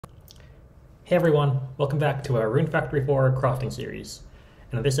Hey everyone, welcome back to our Rune Factory 4 crafting series.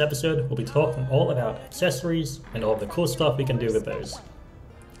 And in this episode, we'll be talking all about accessories and all the cool stuff we can do with those.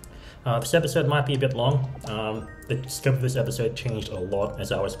 This episode might be a bit long. The scope of this episode changed a lot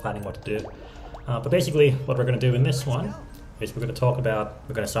as I was planning what to do. But basically, what we're going to do in this one is we're going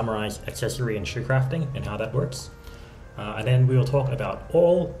to summarize accessory and shoe crafting and how that works. And then we will talk about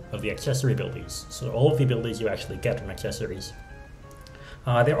all of the accessory abilities. So all of the abilities you actually get from accessories.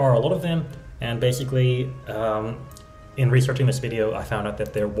 There are a lot of them. And basically, in researching this video, I found out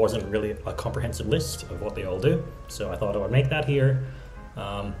that there wasn't really a comprehensive list of what they all do. So I thought I would make that here.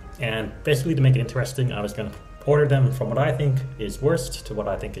 And basically to make it interesting, I was going to order them from what I think is worst to what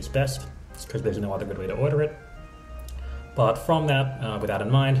I think is best, because there's no other good way to order it. But from that, with that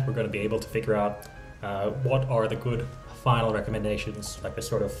in mind, we're going to be able to figure out what are the good final recommendations, like the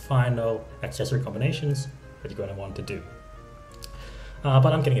sort of final accessory combinations that you're going to want to do.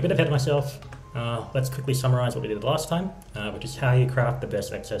 But I'm getting a bit ahead of myself. Let's quickly summarize what we did last time, which is how you craft the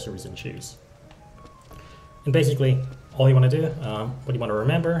best accessories and shoes. And basically, all you want to do, what you want to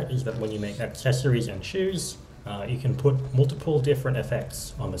remember is that when you make accessories and shoes, you can put multiple different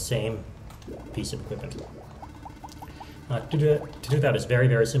effects on the same piece of equipment. To do that is very,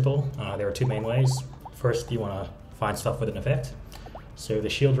 very simple. There are two main ways. First, you want to find stuff with an effect. So the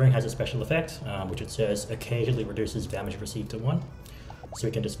shield ring has a special effect, which it says occasionally reduces damage received to 1. So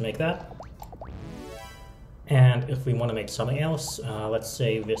we can just make that. And if we want to make something else, let's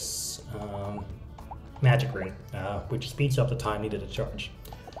say this magic ring, which speeds up the time needed to charge.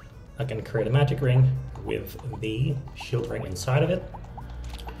 I can create a magic ring with the shield ring inside of it.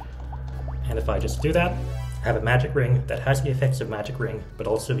 And if I just do that, I have a magic ring that has the effects of magic ring, but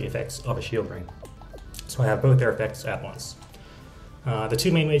also the effects of a shield ring. So I have both their effects at once. The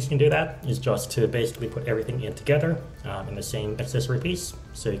two main ways you can do that is just to basically put everything in together in the same accessory piece.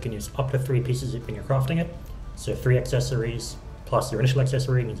 So you can use up to 3 pieces when you're crafting it. So 3 accessories plus your initial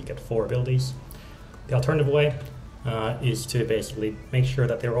accessory means you get 4 abilities. The alternative way is to basically make sure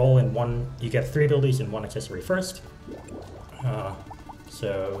that they're all in one. You get 3 abilities in 1 accessory first.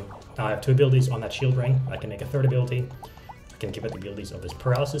 So I have 2 abilities on that shield ring. I can make a 3rd ability. I can give it the abilities of this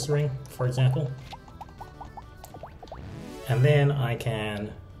paralysis ring, for example. And then I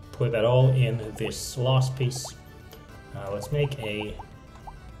can put that all in this last piece. Let's make a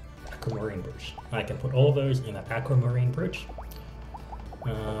aquamarine brooch. I can put all of those in that aquamarine brooch.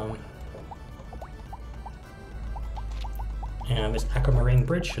 And this aquamarine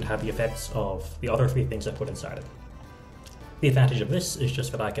brooch should have the effects of the other 3 things I put inside it. The advantage of this is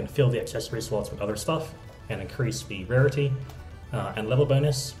just that I can fill the accessory slots with other stuff and increase the rarity and level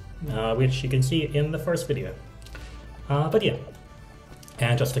bonus, which you can see in the first video. But yeah,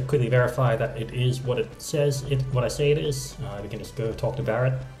 and just to quickly verify that it is what it says, what I say it is, we can just go talk to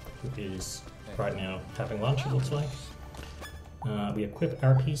Barrett, who is right now having lunch, it looks like. We equip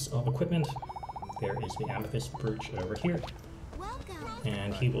our piece of equipment. There is the amethyst brooch over here.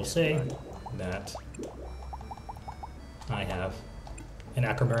 And he will say that I have an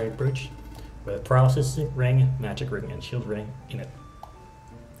aquamarine brooch with paralysis ring, magic ring, and shield ring in it.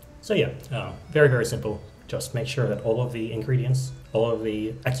 So yeah, very, very simple. Just make sure that all of the ingredients, all of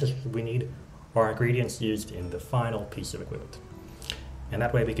the accessories we need are ingredients used in the final piece of equipment. And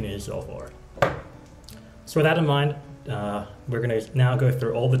that way we can use all 4. So with that in mind, we're going to now go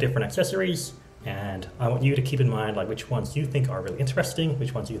through all the different accessories, and I want you to keep in mind like which ones you think are really interesting,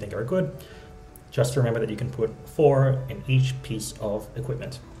 which ones you think are good. Just remember that you can put 4 in each piece of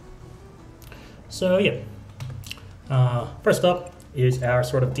equipment. So yeah, first up is our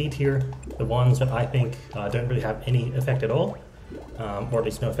sort of D tier, the ones that I think don't really have any effect at all, or at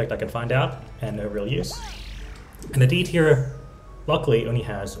least no effect I can find out, and no real use. And the D tier, luckily, only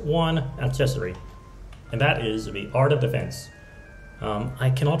has 1 accessory, and that is the Art of Defense. I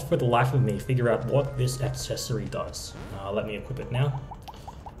cannot for the life of me figure out what this accessory does. Let me equip it now.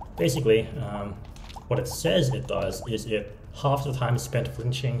 Basically, what it says it does is it halves the time spent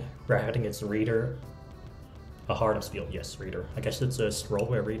flinching, granting its reader a heart of steel. Yes, reader. I guess it's a scroll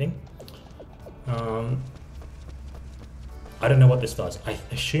we're reading. I don't know what this does. I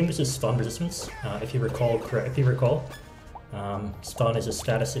assume this is stun resistance. If you recall, stun is a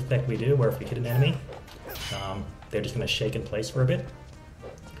status effect we do where if we hit an enemy, they're just going to shake in place for a bit.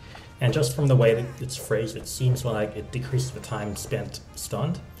 And just from the way that it's phrased, it seems like it decreases the time spent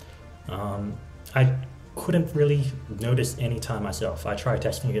stunned. I couldn't really notice any time myself. I tried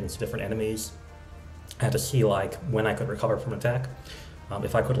testing against different enemies. I had to see like when I could recover from attack.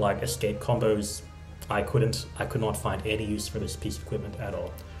 If I could like escape combos, I could not find any use for this piece of equipment at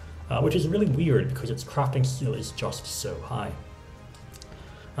all. Which is really weird because its crafting skill is just so high.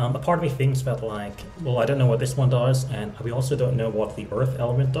 A part of me thinks that like, well, I don't know what this one does, and we also don't know what the earth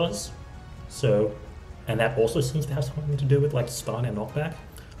element does. So, and that also seems to have something to do with like stun and knockback.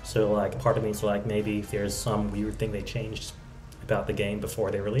 So like part of me is like, maybe there's some weird thing they changed about the game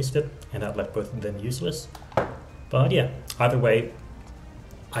before they released it, and that left both of them useless. But yeah, either way,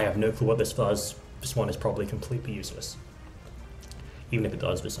 I have no clue what this does. This one is probably completely useless, even if it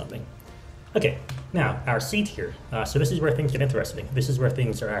does do something. Okay, now our seat here. So this is where things get interesting. This is where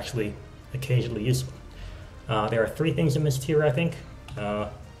things are actually occasionally useful. There are 3 things in this tier, I think.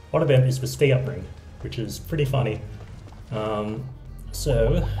 One of them is the stay up ring, which is pretty funny.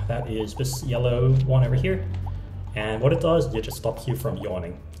 So that is this yellow one over here. And what it does is it just stops you from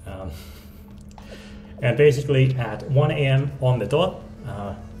yawning. And basically at 1 AM on the dot,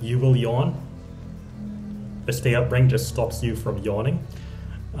 you will yawn. The stay up ring just stops you from yawning.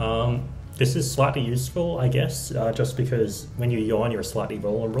 This is slightly useful, I guess, just because when you yawn, you're slightly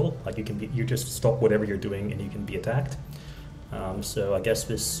vulnerable. Like you just stop whatever you're doing and you can be attacked. So I guess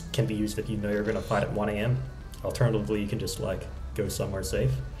this can be used if you know you're going to fight at 1 AM. Alternatively, you can just like go somewhere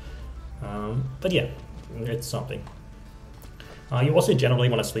safe. But yeah, it's something. You also generally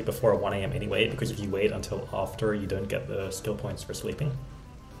want to sleep before 1 AM anyway, because if you wait until after, you don't get the skill points for sleeping.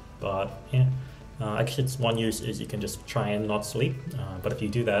 But yeah, I guess it's one use is you can just try and not sleep. But if you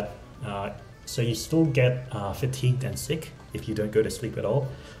do that, so you still get fatigued and sick if you don't go to sleep at all.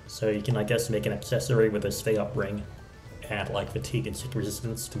 So you can, I guess, make an accessory with a stay up ring and like fatigue and sick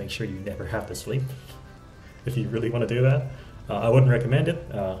resistance to make sure you never have to sleep. If you really want to do that, I wouldn't recommend it.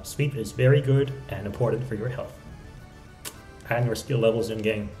 Sleep is very good and important for your health and your skill levels in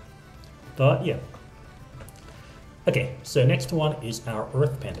game. But yeah. Okay, so next one is our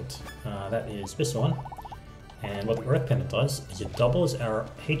Earth Pendant. That is this one. And what the Earth Pendant does is it doubles our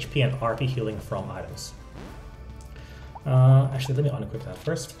HP and RP healing from items. Actually, let me unequip that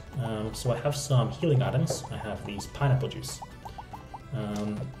first. So I have some healing items. I have these pineapple juice.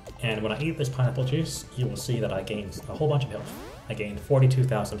 And when I eat this pineapple juice, you will see that I gained a whole bunch of health. I gained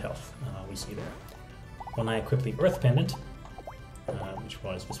 42,000 health, we see there. When I equip the Earth Pendant, which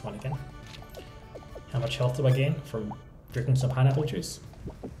was this one again, how much health do I gain from drinking some pineapple juice?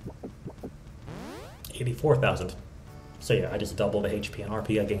 84,000. So yeah, I just double the HP and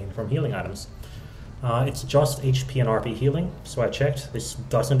RP I gain from healing items. It's just HP and RP healing, so I checked. This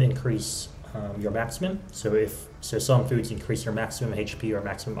doesn't increase your maximum. So some foods increase your maximum HP or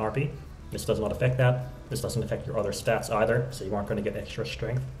maximum RP. This does not affect that. This doesn't affect your other stats either, so you aren't going to get extra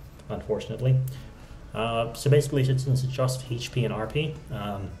strength, unfortunately. So basically, since it's just HP and RP,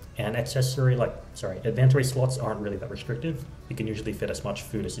 and inventory slots aren't really that restrictive. You can usually fit as much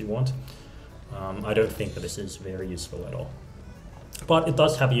food as you want. I don't think that this is very useful at all. But it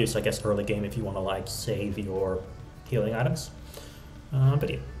does have use, I guess, early game if you want to like save your healing items. But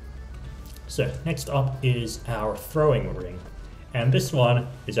yeah. So next up is our throwing ring. And this one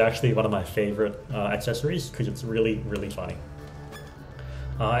is actually one of my favorite accessories because it's really, really funny.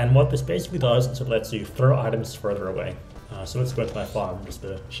 And what this basically does is it lets you throw items further away. So let's go into my farm just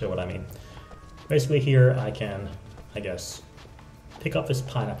to show what I mean. Basically here I can, I guess, pick up this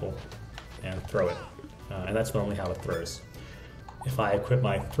pineapple and throw it. And that's normally how it throws. If I equip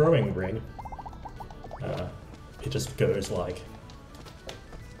my throwing ring, it just goes like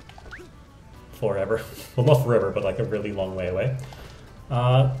forever. Well, not forever, but like a really long way away.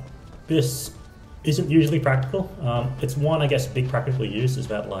 This isn't usually practical. It's one, I guess, big practical use is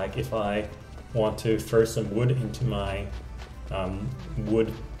that like if I want to throw some wood into my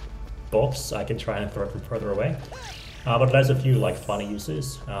wood box, I can try and throw it from further away. But it has a few like funny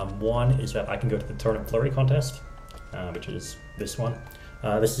uses. One is that I can go to the turnip flurry contest, which is this one.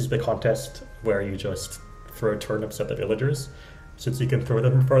 This is the contest where you just throw turnips at the villagers. Since you can throw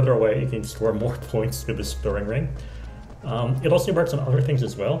them from further away, you can score more points with this throwing ring. It also works on other things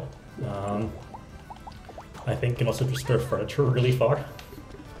as well. I think you can also just throw furniture really far.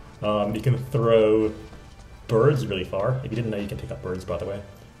 You can throw birds really far. If you didn't know, you can pick up birds, by the way.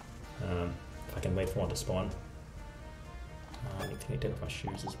 If I can wait for one to spawn. I need to take off my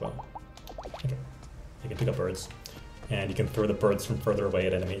shoes as well. Okay, you can pick up birds. And you can throw the birds from further away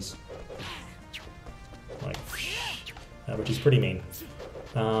at enemies. Like, which is pretty mean.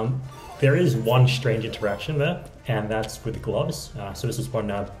 There is one strange interaction there, and that's with the gloves. So this is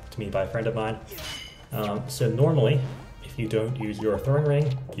pointed out to me by a friend of mine. So normally, if you don't use your throwing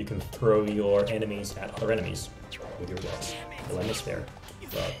ring, you can throw your enemies at other enemies with your gloves. The line is fair,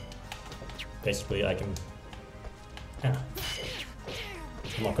 but basically I can... I'm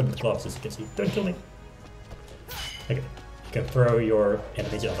not good with gloves, as you can see. Don't kill me! Okay, you can throw your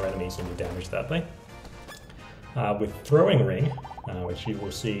enemies at other enemies and do damage that way. With throwing ring, which you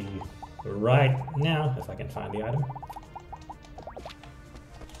will see right now if I can find the item.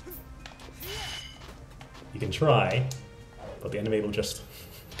 You can try, but the enemy will just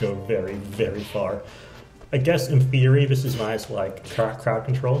go very, very far. I guess in theory this is nice, like crowd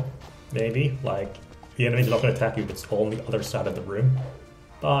control, maybe. Like the enemy's not going to attack you if it's on the other side of the room.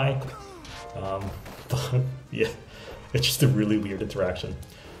 Bye. But yeah, it's just a really weird interaction.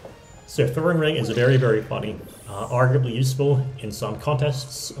 So throwing ring is very, very funny. Arguably useful in some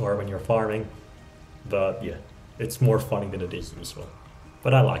contests or when you're farming. But yeah, it's more funny than it is useful.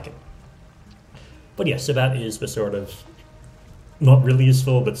 But I like it. But yeah, so that is the sort of not really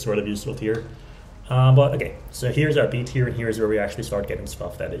useful, but sort of useful tier. But okay, so here's our B tier, and here's where we actually start getting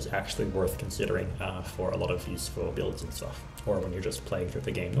stuff that is actually worth considering for a lot of useful builds and stuff, or when you're just playing through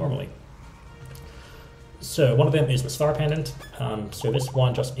the game normally. So one of them is the Star Pendant. So this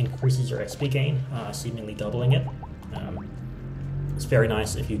one just increases your XP gain, seemingly doubling it. It's very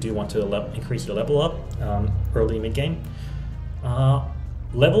nice if you do want to increase your level up early mid-game.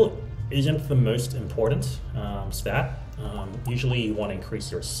 Level isn't the most important stat. Usually you want to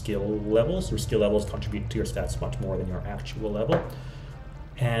increase your skill levels. Your skill levels contribute to your stats much more than your actual level.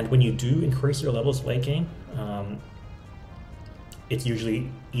 And when you do increase your levels late game, it's usually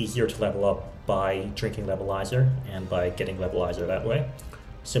easier to level up by drinking Levelizer and by getting Levelizer that way.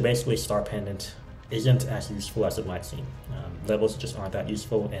 So basically Star Pendant isn't as useful as it might seem. Levels just aren't that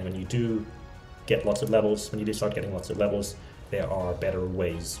useful, and when you do get lots of levels, when you do start getting lots of levels, there are better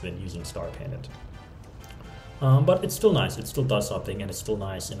ways than using Star Pendant. But it's still nice, it still does something, and it's still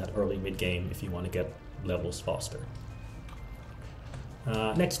nice in that early mid-game if you want to get levels faster.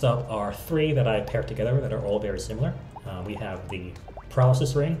 Next up are three that I paired together that are all very similar. We have the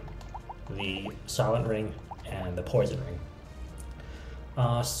Paralysis Ring, the Silent Ring, and the Poison Ring.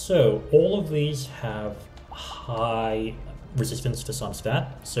 So all of these have high resistance to some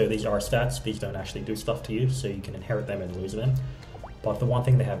stat. So these are stats, these don't actually do stuff to you, so you can inherit them and lose them. But the one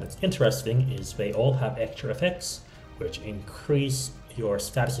thing they have that's interesting is they all have extra effects which increase your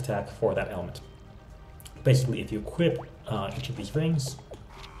status attack for that element. Basically, if you equip each of these rings,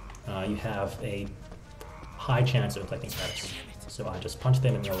 you have a high chance of inflicting status. So I just punch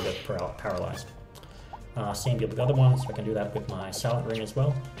them and they'll get paralyzed. Same deal with the other ones, so I can do that with my Silent Ring as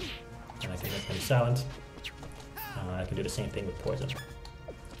well. And I can make them silent. I can do the same thing with Poison.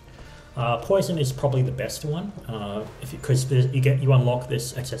 Poison is probably the best one, because you unlock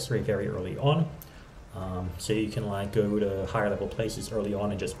this accessory very early on. So you can like go to higher level places early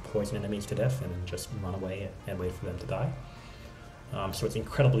on and just poison enemies to death and just run away and wait for them to die. So it's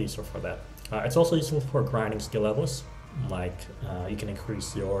incredibly useful for that. It's also useful for grinding skill levels, like you can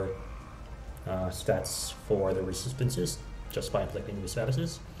increase your stats for the resistances just by inflicting new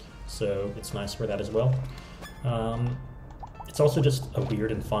statuses. So it's nice for that as well. It's also just a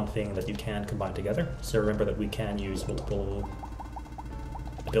weird and fun thing that you can combine together. So remember that we can use multiple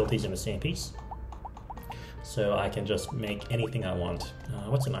abilities in the same piece. So I can just make anything I want.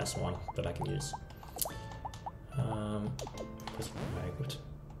 What's a nice one that I can use?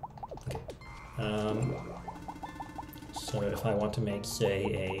 Okay. So if I want to make, say,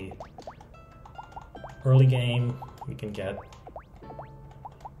 a early game, we can get...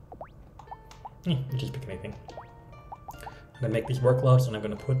 you just pick anything. I'm going to make these work gloves, and I'm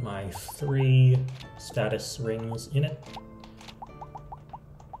going to put my 3 status rings in it.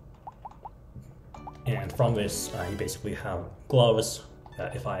 And from this, you basically have gloves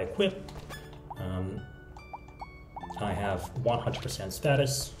that if I equip, I have 100%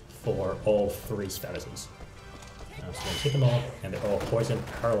 status for all 3 statuses. So I'm going to take them all, and they're all poisoned,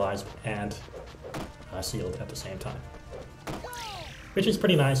 paralyzed, and sealed at the same time. Which is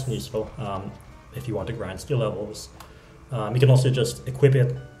pretty nice and useful if you want to grind skill levels. You can also just equip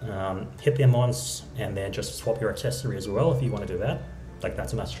it, hit them once, and then just swap your accessory as well if you want to do that. Like,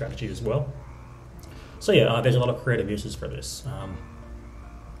 that's a nice strategy as well. So yeah, there's a lot of creative uses for this.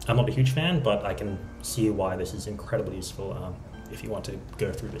 I'm not a huge fan, but I can see why this is incredibly useful if you want to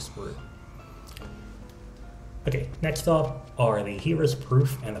go through this route. Okay, next up are the Hero's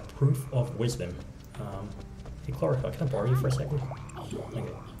Proof and the Proof of Wisdom. Hey Chlorophyle, can I borrow you for a second?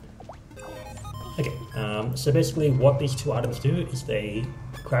 Okay, so basically what these 2 items do is they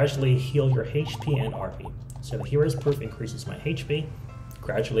gradually heal your HP and RP. So the Hero's Proof increases my HP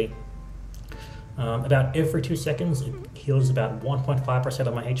gradually. About every 2 seconds, it heals about 1.5%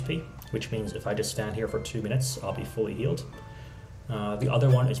 of my HP, which means if I just stand here for 2 minutes, I'll be fully healed. The other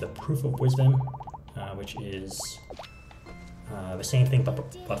one is the Proof of Wisdom, which is the same thing but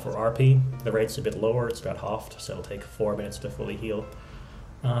for RP. The rate's a bit lower, it's about halved, so it'll take 4 minutes to fully heal.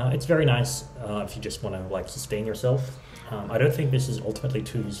 It's very nice if you just want to like sustain yourself. I don't think this is ultimately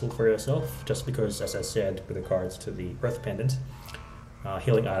too useful for yourself, just because, as I said, with regards to the Earth Pendant,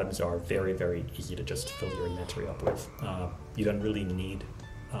 healing items are very, very easy to just fill your inventory up with. You don't really need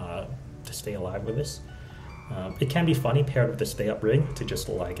to stay alive with this. It can be funny paired with the stay up ring to just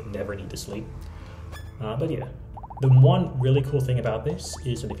like never need to sleep. But yeah, the one really cool thing about this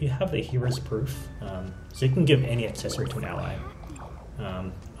is that if you have the Hero's Proof, so you can give any accessory to an ally.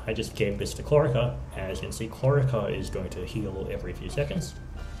 I just gave this to Chlorica. As you can see, Chlorica is going to heal every few seconds.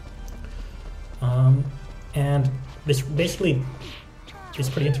 And this basically is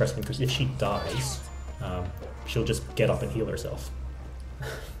pretty interesting because if she dies, she'll just get up and heal herself.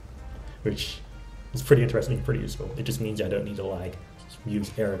 Which is pretty interesting and pretty useful. It just means I don't need to like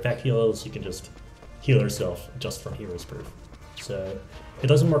use air effect heals. You can just heal herself just from Hero's Proof. So it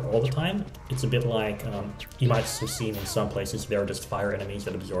doesn't work all the time. It's a bit like you might have seen in some places there are just fire enemies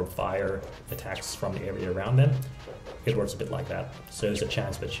that absorb fire attacks from the area around them. It works a bit like that. So there's a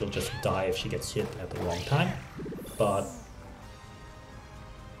chance that she'll just die if she gets hit at the wrong time. But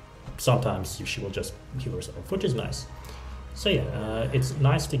sometimes she will just heal herself, which is nice. So yeah, it's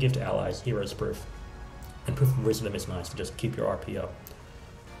nice to give to allies Hero's Proof. And Proof of Wisdom is nice to just keep your RP up.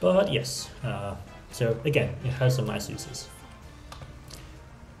 But yes, so again, it has some nice uses.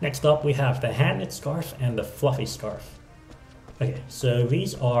 Next up, we have the Hand-Knit Scarf and the Fluffy Scarf. Okay, so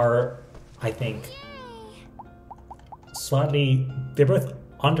these are, I think, they're both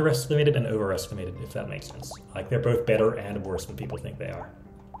underestimated and overestimated, if that makes sense. Like, they're both better and worse than people think they are.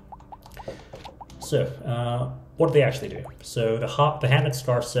 So, what do they actually do? So, the Hand-Knit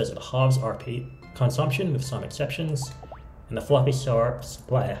Scarf says it halves RP consumption with some exceptions, and the Fluffy Scarf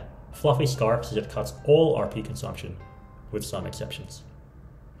says it cuts all RP consumption with some exceptions.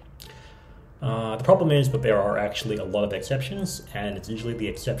 The problem is that there are actually a lot of exceptions, and it's usually the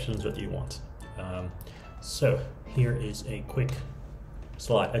exceptions that you want. So here is a quick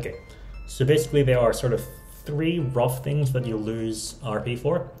slide. Okay, so basically there are sort of three rough things that you lose RP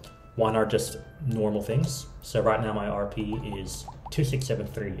for. One are just normal things. So right now my RP is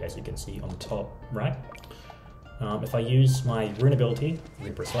 2673, as you can see on the top right. If I use my Rune ability,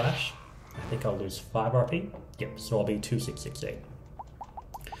 Reaper Slash, I think I'll lose 5 RP. Yep, so I'll be 2668.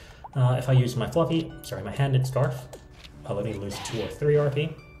 If I use my Hand-Knit Scarf, I'll only lose 2 or 3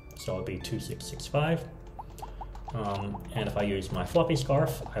 RP, so I'll be 2665. And if I use my Fluffy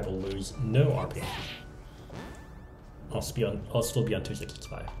Scarf, I will lose no RP. I'll still be on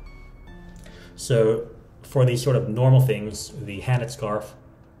 2665. So for these sort of normal things, the Hand-Knit Scarf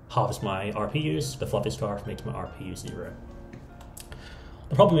halves my RP use, the Fluffy Scarf makes my RP use 0.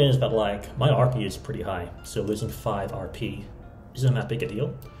 The problem is that like my RP is pretty high, so losing 5 RP isn't that big a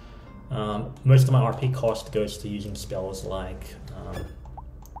deal. Most of my RP cost goes to using spells like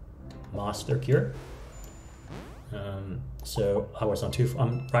Master Cure. So I was on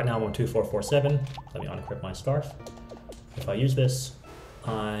right now I'm on 2447. Let me unequip my scarf. If I use this,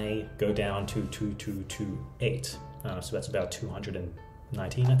 I go down to 2228. So that's about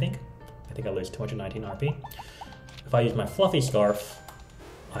 219, I think. I think I lose 219 RP. If I use my Fluffy Scarf,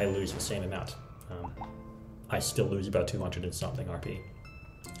 I lose the same amount. I still lose about 200 and something RP.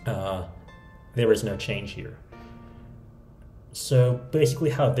 There is no change here. So basically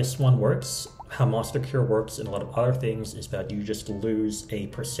how this one works, how Master Cure works and a lot of other things, is that you just lose a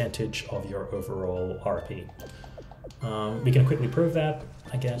percentage of your overall RP. We can quickly prove that,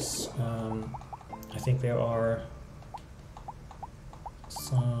 I guess. I think there are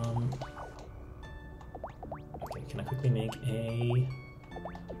some... Okay, can I quickly make a...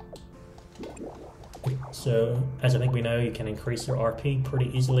 So, as I think we know, you can increase your RP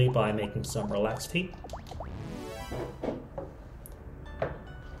pretty easily by making some relaxed heat.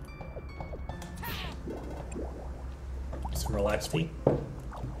 Some relaxed heat.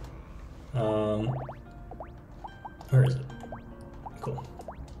 Where is it? Cool.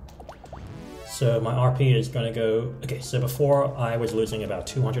 So my RP is going to go... Okay, so before I was losing about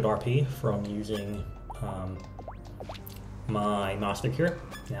 200 RP from using my Master Cure.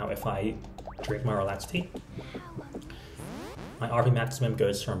 Now if I drink my relaxed tea, my RP maximum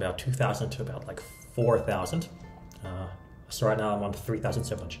goes from about 2,000 to about like 4,000. So right now I'm on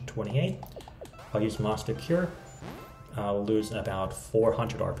 3,728. If I use Master Cure, I'll lose about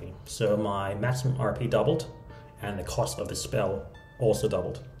 400 RP. So my maximum RP doubled, and the cost of the spell also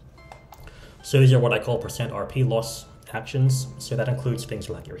doubled. So these are what I call percent RP loss actions. So that includes things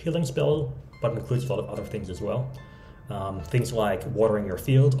like your healing spell, but it includes a lot of other things as well. Things like watering your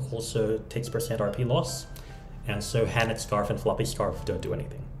field also takes percent RP loss. And so Hand-Knit Scarf and Fluffy Scarf don't do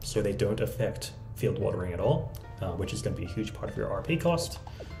anything. So they don't affect field watering at all. which is going to be a huge part of your RP cost.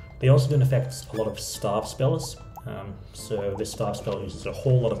 They also don't affect a lot of staff spells, so this staff spell uses a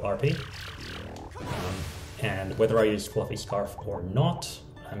whole lot of RP. And whether I use Fluffy Scarf or not,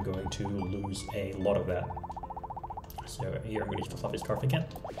 I'm going to lose a lot of that. So here I'm going to use the Fluffy Scarf again.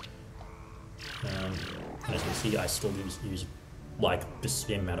 And as you can see, I still use like the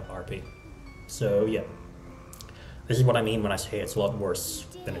same amount of RP. So yeah, this is what I mean when I say it's a lot worse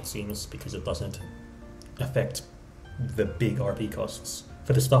than it seems, because it doesn't affect the big RP costs.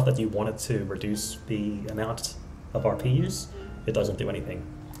 For the stuff that you wanted to reduce the amount of RP use, it doesn't do anything.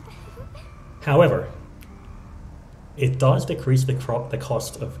 However, it does decrease the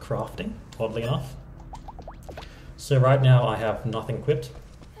cost of crafting, oddly enough. So right now I have nothing equipped.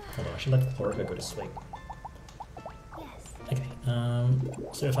 Hold on, I should let Florica go to sleep. Okay,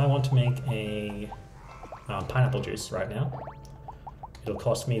 so if I want to make a pineapple juice right now, it'll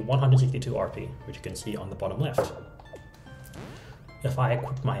cost me 162 RP, which you can see on the bottom left. If I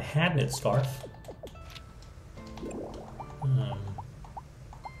equip my hand knit scarf,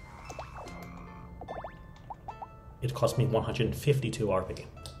 it cost me 152 RP.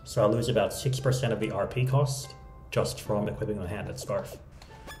 So I lose about 6% of the RP cost just from equipping the hand knit scarf.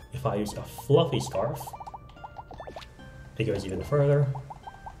 If I use a fluffy scarf, it goes even further.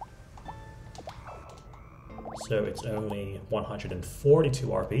 So it's only 142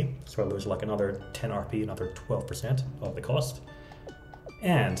 RP, so I lose like another 10 RP, another 12% of the cost.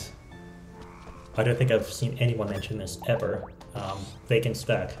 And I don't think I've seen anyone mention this ever. They can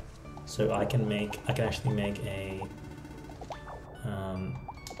stack. So I can actually make a,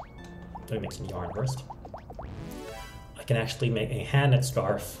 let me make some yarn first. I can actually make a hand knit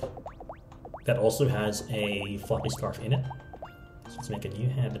scarf that also has a fluffy scarf in it. So let's make a new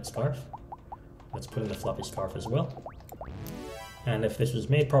hand knit scarf. Let's put in the fluffy scarf as well. And if this was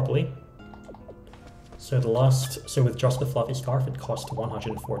made properly, so with just the fluffy scarf, it cost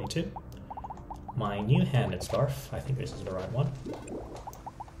 142. My new hand knit scarf, I think this is the right one.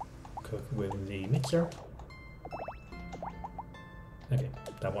 Cook with the mixer. Okay,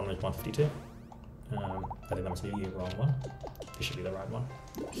 that one was 152. I think that must be the wrong one. This should be the right one.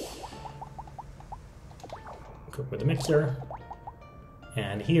 Cook with the mixer.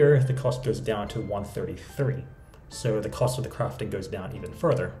 And here, the cost goes down to 133. So the cost of the crafting goes down even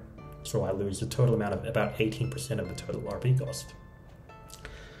further. So I lose a total amount of about 18% of the total RP cost.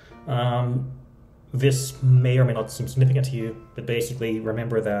 This may or may not seem significant to you, but basically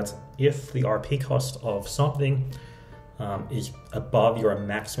remember that if the RP cost of something is above your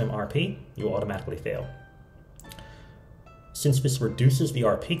maximum RP, you automatically fail. Since this reduces the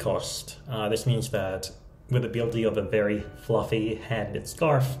RP cost, this means that with the ability of a very fluffy hand-knit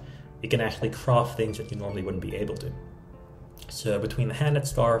scarf, you can actually craft things that you normally wouldn't be able to. So between the hand-knit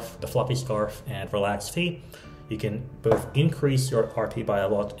scarf, the fluffy scarf, and relaxed tea, you can both increase your RP by a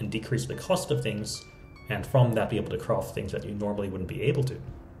lot and decrease the cost of things, and from that be able to craft things that you normally wouldn't be able to.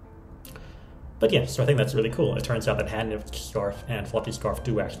 But yeah, so I think that's really cool. It turns out that hand-knit scarf and fluffy scarf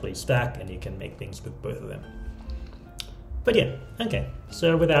do actually stack, and you can make things with both of them. But yeah, okay,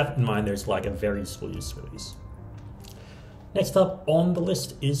 so with that in mind, there's like a very useful use for these. Next up on the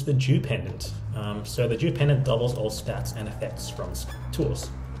list is the Dew Pendant. So the Dew Pendant doubles all stats and effects from tools.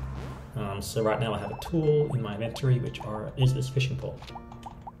 So right now I have a tool in my inventory, which is this fishing pole.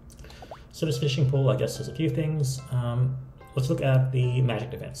 So this fishing pole, I guess, does a few things. Let's look at the magic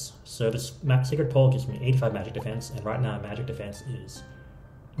defense. So this sacred pole gives me 85 magic defense, and right now magic defense is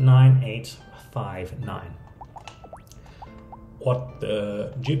 9859. What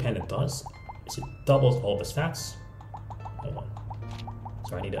the Dew Pendant does is it doubles all the stats. Hold on.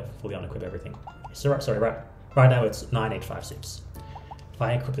 So I need to fully unequip everything. So sorry, right now it's 9856. If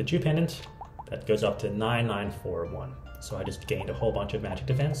I equip the Dew Pendant, that goes up to 9941. So I just gained a whole bunch of magic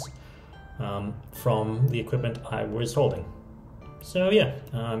defense from the equipment I was holding. So yeah,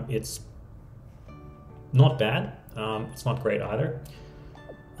 it's not bad. It's not great either.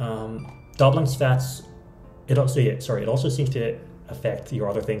 Doubling stats. It also seems to affect your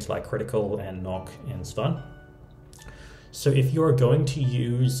other things like critical and knock and stun. So if you're going to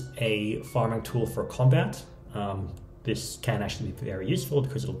use a farming tool for combat, this can actually be very useful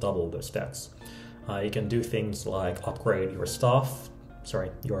because it'll double those stats. You can do things like upgrade your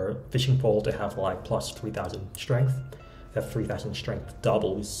your fishing pole to have like plus 3000 strength. That 3000 strength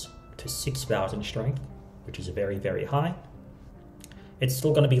doubles to 6000 strength, which is very, very high. It's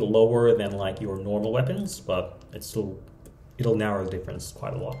still going to be lower than like your normal weapons, but it'll narrow the difference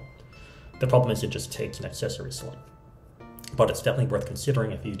quite a lot. The problem is it just takes an accessory slot. But it's definitely worth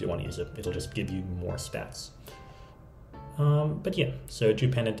considering if you do want to use it. It'll just give you more stats. But yeah, so Dew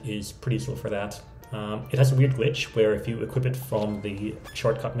Pendant is pretty useful for that. It has a weird glitch where if you equip it from the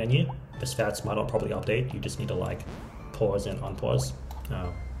shortcut menu, the stats might not probably update. You just need to like pause and unpause.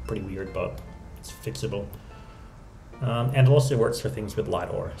 Pretty weird, but it's fixable. And it also works for things with light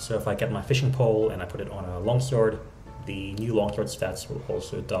ore. So if I get my fishing pole and I put it on a longsword, the new longsword stats will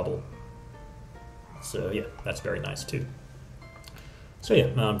also double. So yeah, that's very nice too. So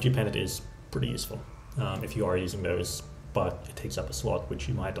yeah, Dew Pendant is pretty useful if you are using those, but it takes up a slot which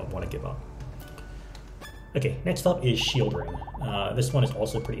you might not want to give up. Okay, next up is Shield Ring. This one is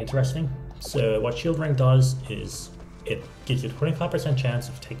also pretty interesting. So what Shield Ring does is it gives you a 25% chance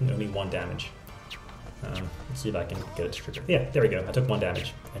of taking only 1 damage. Let's see if I can get it to trigger. Yeah, there we go. I took 1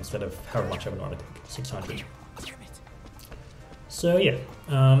 damage instead of however much I would normally take, 600. So yeah,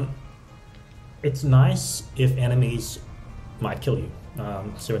 it's nice if enemies might kill you.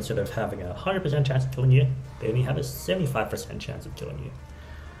 So instead of having a 100% chance of killing you, they only have a 75% chance of killing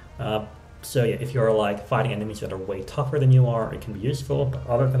you. So yeah, if you're like fighting enemies that are way tougher than you are, it can be useful, but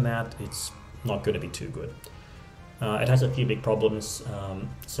other than that, it's not going to be too good. It has a few big problems.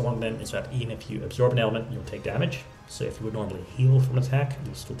 So one of them is that even if you absorb an element, you'll take damage. So if you would normally heal from an attack,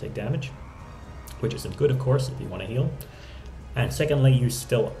 you'll still take damage, which isn't good, of course, if you want to heal. And secondly, you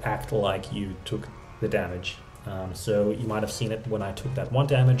still act like you took the damage. So you might have seen it when I took that 1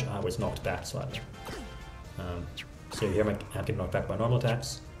 damage, I was knocked back slightly. So here I'm getting knocked back by normal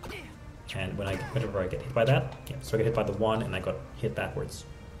attacks. And whenever I get hit by that, yeah, so I get hit by the 1 and I got hit backwards.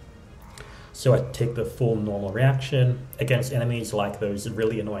 So I take the full normal reaction. Against enemies like those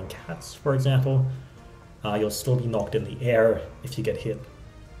really annoying cats, for example, you'll still be knocked in the air if you get hit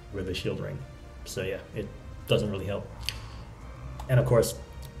with the shield ring. So yeah, it doesn't really help. And of course,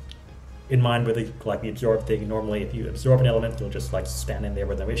 in mind with the absorb thing, normally if you absorb an element, you'll just like stand in there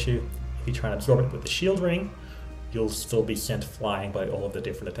with no issue. If you try and absorb it with the shield ring, you'll still be sent flying by all of the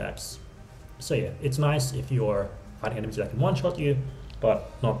different attacks. So yeah, it's nice if you're fighting enemies that can one-shot you,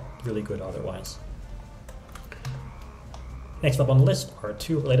 but not really good otherwise. Next up on the list are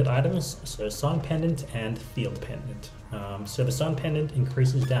 2 related items, so Sun Pendant and Field Pendant. So the Sun Pendant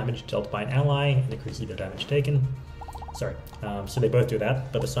increases damage dealt by an ally and decreases their damage taken. So they both do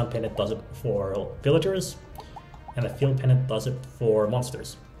that, but the Sun Pendant does it for villagers, and the Field Pendant does it for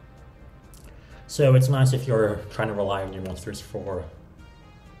monsters. So it's nice if you're trying to rely on your monsters for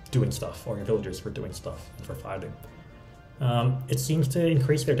doing stuff, or your villagers for doing stuff and for fighting. It seems to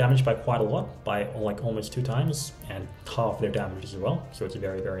increase their damage by quite a lot, by like almost 2 times, and half their damage as well, so it's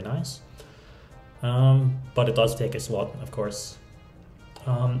very, very nice. But it does take a slot, of course.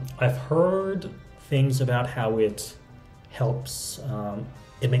 I've heard things about how it helps,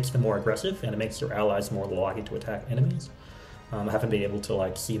 it makes them more aggressive, and it makes your allies more likely to attack enemies. I haven't been able to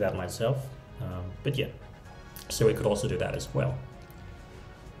like see that myself, but yeah, so it could also do that as well.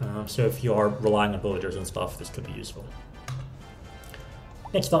 So if you are relying on villagers and stuff, this could be useful.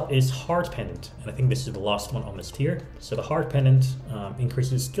 Next up is Heart Pendant, and I think this is the last one on this tier. So the Heart Pendant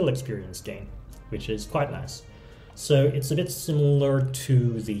increases skill experience gain, which is quite nice. So it's a bit similar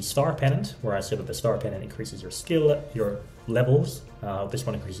to the Star Pendant, where I said that the Star Pendant increases your skill, your levels. This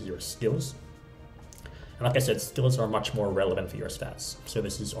one increases your skills. And like I said, skills are much more relevant for your stats, so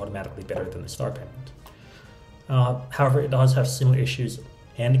this is automatically better than the Star Pendant. However, it does have similar issues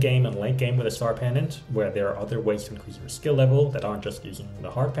end game and late game with a Star Pendant, where there are other ways to increase your skill level that aren't just using the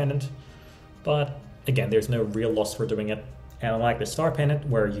Heart Pendant. But again, there's no real loss for doing it. And unlike the Star Pendant,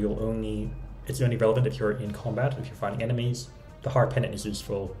 where it's only relevant if you're in combat, if you're fighting enemies, the Heart Pendant is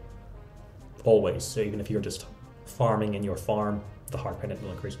useful always. So even if you're just farming in your farm, the Heart Pendant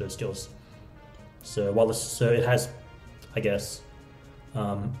will increase those skills. So it has, I guess,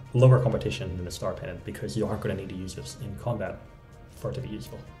 lower competition than the Star Pendant, because you aren't going to need to use this in combat for it to be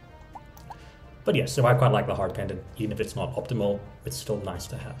useful. But yeah, so I quite like the Heart Pendant. Even if it's not optimal, it's still nice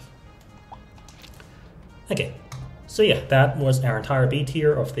to have. Okay, so yeah, that was our entire B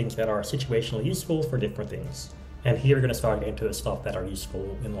tier of things that are situationally useful for different things. And here we're going to start getting to the stuff that are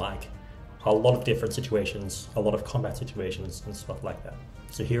useful in like a lot of different situations, a lot of combat situations and stuff like that.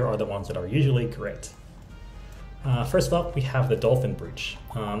 So here are the ones that are usually great. First up, we have the Dolphin Brooch.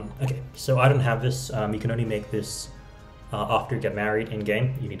 Okay, so I don't have this. You can only make this after you get married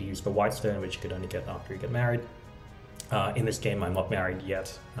in-game. You need to use the White Stone, which you could only get after you get married. In this game, I'm not married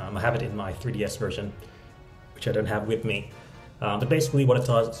yet. I have it in my 3DS version, which I don't have with me. But basically what it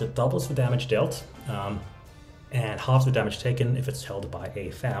does is it doubles the damage dealt, and halves the damage taken if it's held by a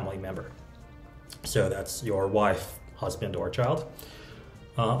family member. So that's your wife, husband, or child.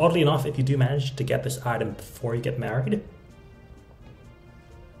 Oddly enough, if you do manage to get this item before you get married,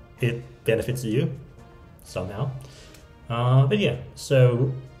 it benefits you somehow. But yeah,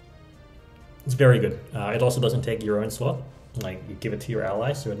 so It's very good. It also doesn't take your own slot. Like, you give it to your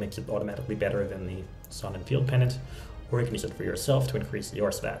ally, so it makes it automatically better than the Sun and Field Pendant, or you can use it for yourself to increase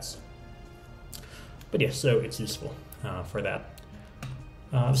your stats. But yeah, so it's useful for that.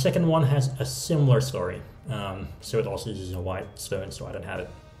 The second one has a similar story. So it also uses a white stone, so I don't have it.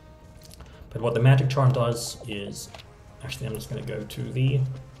 But what the magic charm does is, actually I'm just going to go to the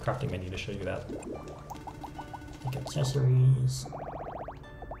crafting menu to show you that. Like accessories.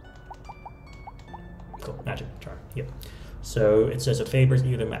 Cool, magic charm, yep. So it says it favors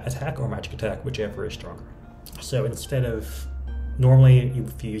either attack or magic attack, whichever is stronger. So instead of, normally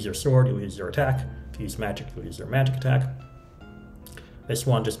if you use your sword, you'll use your attack. If you use magic, you'll use your magic attack. This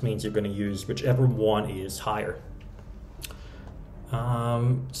one just means you're going to use whichever one is higher.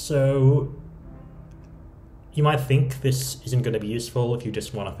 So you might think this isn't going to be useful if you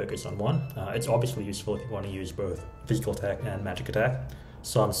just want to focus on one. It's obviously useful if you want to use both physical attack and magic attack.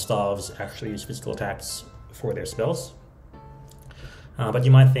 Some staves actually use physical attacks for their spells. But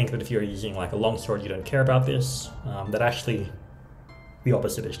you might think that if you're using like a longsword, you don't care about this. That actually, the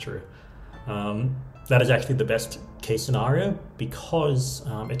opposite is true. That is actually the best case scenario, because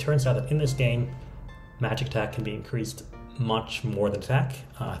it turns out that in this game, magic attack can be increased much more than attack,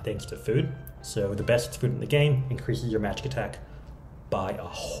 thanks to food. So the best food in the game increases your magic attack by a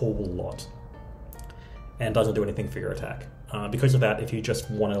whole lot, and doesn't do anything for your attack. Because of that, if you just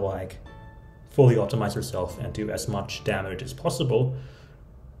want to like fully optimize yourself and do as much damage as possible,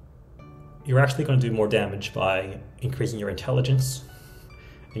 you're actually going to do more damage by increasing your intelligence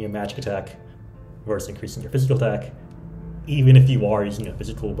and your magic attack versus increasing your physical attack, even if you are using a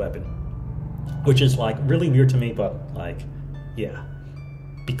physical weapon. Which is like really weird to me, but like, yeah.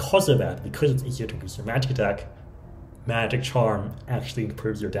 Because of that, because it's easier to increase your magic attack, magic charm actually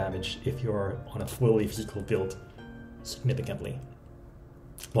improves your damage if you're on a fully physical build significantly.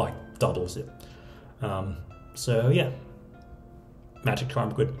 Like, doubles it. So yeah, magic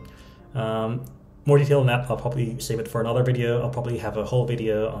charm, good. More detail on that, I'll probably save it for another video. I'll probably have a whole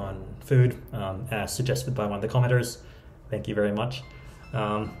video on food, as suggested by one of the commenters. Thank you very much.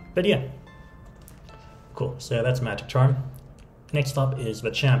 But yeah, cool. So that's magic charm. Next up is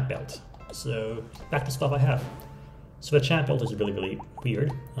the champ belt. So back to stuff I have. So the champ belt is really, really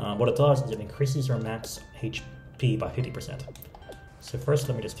weird. What it does is it increases your max HP by 50%. So first,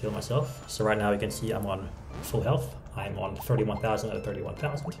 let me just heal myself. So right now you can see I'm on full health. I'm on 31,000 out of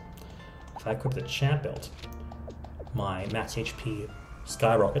 31,000. If I equip the champ belt, my max HP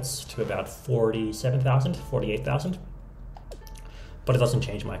skyrockets to about 47,000, 48,000. But it doesn't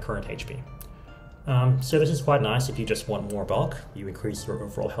change my current HP. So this is quite nice if you just want more bulk. You increase your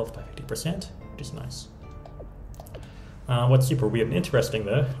overall health by 50%, which is nice. What's super weird and interesting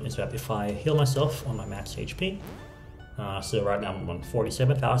though, is that if I heal myself on my max HP, so right now I'm on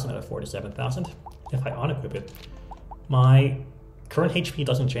 47,000 out of 47,000. If I unequip it, my current HP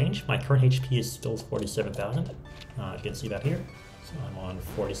doesn't change. My current HP is still 47,000. You can see that here. So I'm on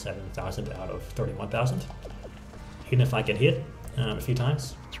 47,000 out of 31,000. Even if I get hit a few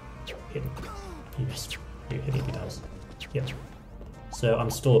times, hit me a few times. Yep. So I'm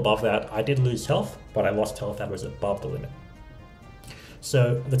still above that. I did lose health, but I lost health that was above the limit.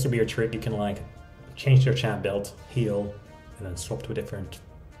 So that's a weird trick. You can like change your champ belt, heal, and then swap to a different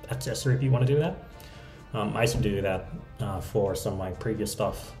accessory if you want to do that. I used to do that for some of my previous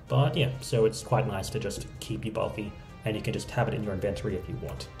stuff, but yeah, so it's quite nice to just keep you bulky, and you can just have it in your inventory if you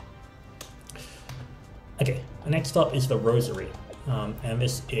want. Okay, next up is the rosary, and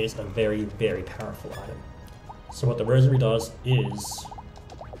this is a very, very powerful item. So what the rosary does is,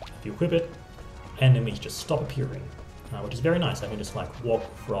 if you equip it, enemies just stop appearing, which is very nice. I can just like walk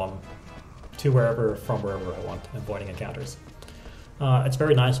from wherever I want, avoiding encounters. It's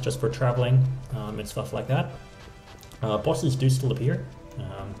very nice just for traveling and stuff like that. Bosses do still appear,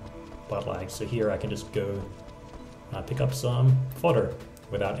 but like, so here I can just go pick up some fodder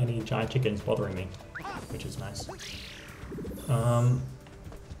without any giant chickens bothering me, which is nice. But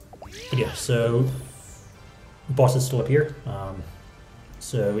yeah, so bosses still appear,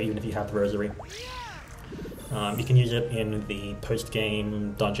 so even if you have the rosary, you can use it in the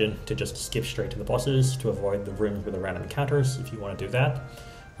post-game dungeon to just skip straight to the bosses to avoid the rooms with the random encounters if you want to do that.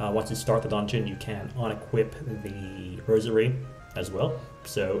 Once you start the dungeon, you can unequip the rosary as well,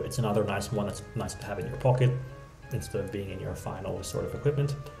 so it's another nice one that's nice to have in your pocket instead of being in your final sort of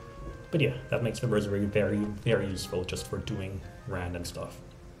equipment. But yeah, that makes the rosary very, very useful just for doing random stuff.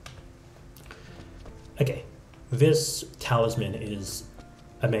 Okay, this talisman is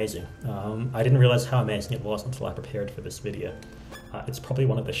amazing. I didn't realize how amazing it was until I prepared for this video. It's probably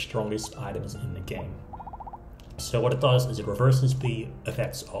one of the strongest items in the game. So what it does is it reverses the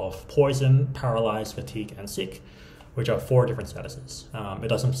effects of poison, paralyze, fatigue, and sick, which are 4 different statuses. It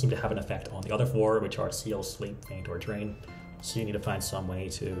doesn't seem to have an effect on the other 4, which are seal, sleep, faint, or drain. So you need to find some way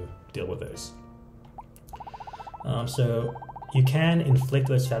to deal with those. So you can inflict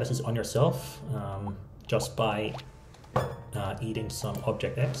those statuses on yourself just by eating some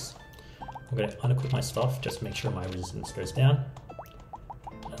object X. I'm going to unequip my stuff, just to make sure my resistance goes down.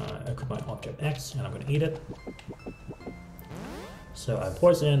 Equip my object X, and I'm going to eat it. So I'm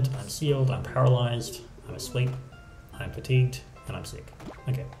poisoned, I'm sealed, I'm paralyzed, I'm asleep, I'm fatigued, and I'm sick.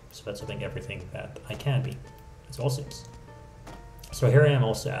 Okay, so that's I think everything that I can be. It's all 6. So here I am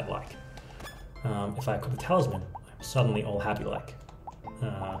all sad like. If I equip the talisman, I'm suddenly all happy like.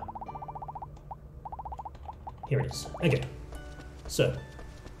 Here it is. Okay, so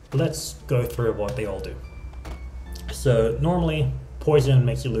let's go through what they all do. So normally, poison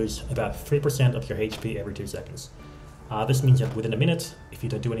makes you lose about 3% of your HP every 2 seconds. This means that within a minute, if you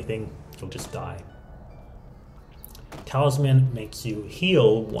don't do anything, you'll just die. Talisman makes you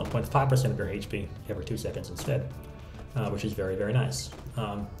heal 1.5% of your HP every 2 seconds instead, which is very, very nice.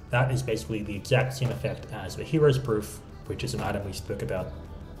 That is basically the exact same effect as the Hero's Proof, which is an item we spoke about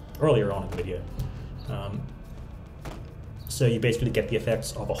earlier on in the video. So you basically get the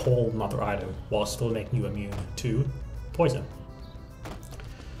effects of a whole other item while still making you immune to poison.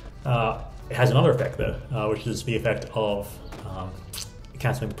 It has another effect though, which is the effect of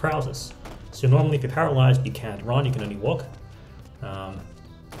cancelling the paralysis. So normally if you're paralyzed, you can't run, you can only walk.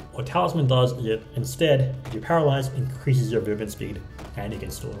 What Talisman does is it instead, if you're paralyzed, increases your movement speed and you can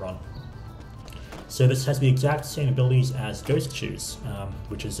still run. So this has the exact same abilities as Ghost Shoes,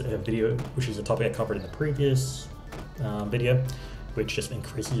 which is a topic I covered in the previous video, which just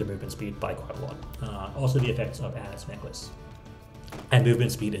increases your movement speed by quite a lot. Also the effects of Anna's necklace. And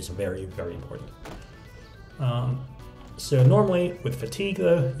movement speed is very, very important. So normally with fatigue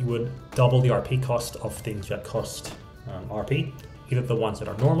though, you would double the RP cost of things that cost RP. Either the ones that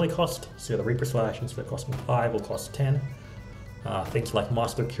are normally cost, so the Reaper Slash instead of costing 5 will cost 10. Things like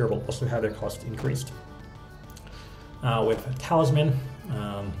Master Cure will also have their cost increased. With Talisman,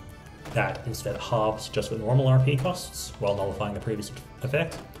 that instead halves just the normal RP costs while nullifying the previous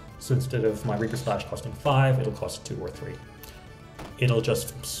effect. So instead of my Reaper Slash costing 5, it'll cost 2 or 3. It'll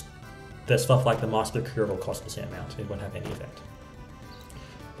just, the stuff like the Master Cure will cost the same amount, it won't have any effect.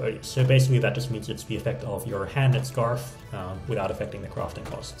 But, so basically that just means it's the effect of your hand and scarf without affecting the crafting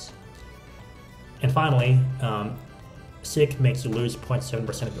costs. And finally, Sick makes you lose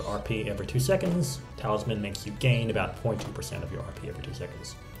 0.7% of your RP every 2 seconds. Talisman makes you gain about 0.2% of your RP every 2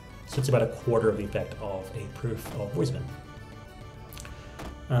 seconds. So it's about a quarter of the effect of a Proof of Poison.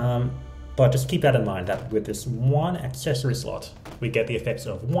 But just keep that in mind that with this one accessory slot, we get the effects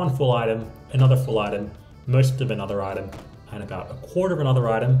of one full item, another full item, most of another item, and about a quarter of another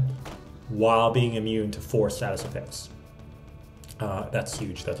item, while being immune to 4 status effects. That's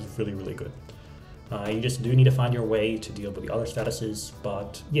huge, that's really, really good. You just do need to find your way to deal with the other statuses,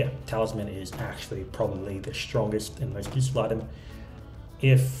 but yeah, Talisman is actually probably the strongest and most useful item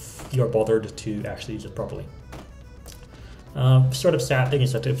if you're bothered to actually use it properly. Sort of sad thing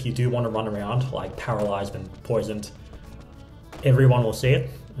is that if you do want to run around like paralyzed and poisoned, everyone will see it.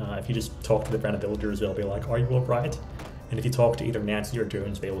 If you just talk to the random villagers, they'll be like, "Are you alright?" And if you talk to either Nancy or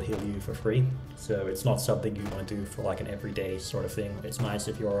Jones, they will heal you for free. So it's not something you want to do for like an everyday sort of thing. It's nice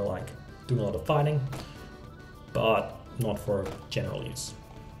if you're like doing a lot of fighting, but not for general use.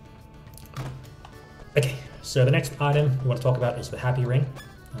 Okay, so the next item we want to talk about is the Happy Ring.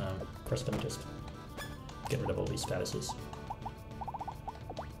 First, let me just get rid of all these statuses.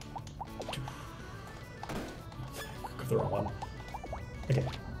 Got the wrong one. Okay.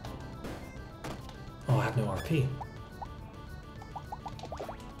 Oh, I have no RP.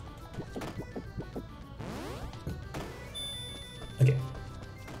 Okay.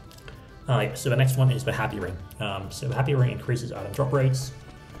 Yeah, so the next one is the Happy Ring. So the Happy Ring increases item drop rates,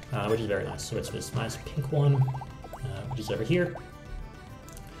 which is very nice. So it's this nice pink one, which is over here.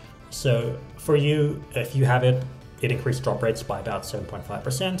 So for you, if you have it, it increases drop rates by about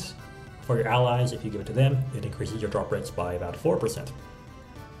 7.5%. For your allies, if you give it to them, it increases your drop rates by about 4%,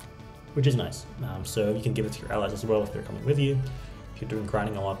 which is nice. So you can give it to your allies as well if they're coming with you. If you're doing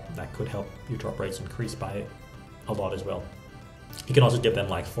grinding a lot, that could help your drop rates increase by a lot as well. You can also give them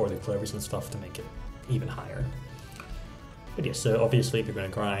like 4 clovers and stuff to make it even higher. But yeah, so obviously if you're going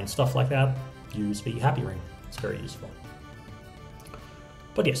to grind stuff like that, use the Happy Ring. It's very useful.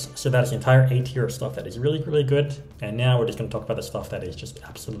 But yes, so that is the entire A tier of stuff that is really, really good. And now we're just going to talk about the stuff that is just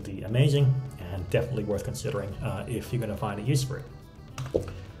absolutely amazing and definitely worth considering if you're going to find a use for it.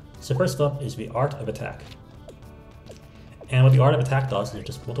 So first up is the Art of Attack. And what the Art of Attack does is it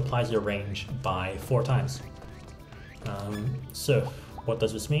just multiplies your range by 4 times. So what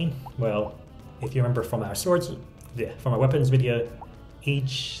does this mean? Well, if you remember from our from our weapons video,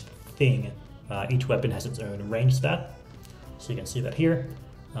 each weapon has its own range stat. So you can see that here.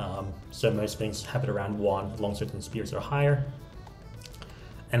 So most things have it around 1, longswords and spears are higher.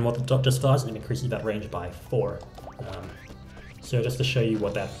 And what the dot just does is it increases that range by 4. So just to show you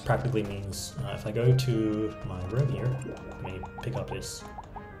what that practically means, if I go to my room here, let me pick up this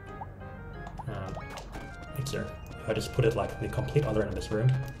mixer. If I just put it like the complete other end of this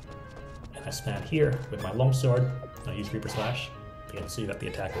room, and I stand here with my longsword, I use Reaper Slash, you can see that the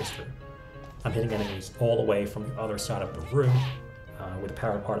attack goes through. I'm hitting enemies all the way from the other side of the room with a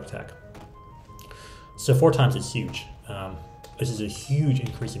powered Art of Attack. So 4 times is huge. This is a huge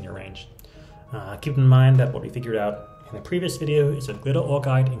increase in your range. Keep in mind that what we figured out in the previous video is that Glitter Ore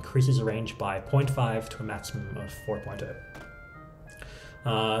Guide increases the range by 0.5 to a maximum of 4.0.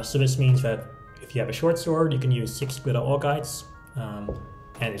 So this means that if you have a short sword, you can use 6 Glitter Ore Guides, and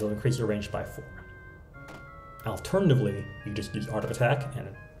it'll increase your range by 4. Alternatively, you just use Art of Attack and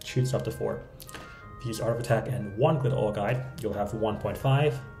it shoots up to 4. If you use Art of Attack and 1 Glitter Ore Guide, you'll have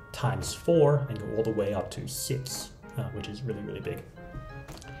 1.5 times 4 and go all the way up to 6, which is really, really big.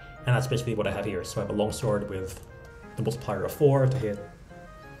 And that's basically what I have here. So I have a longsword with the multiplier of 4 to hit,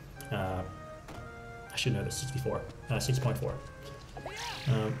 I should know this, 6.4,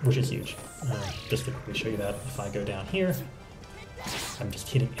 which is huge. Just to quickly show you that, if I go down here, I'm just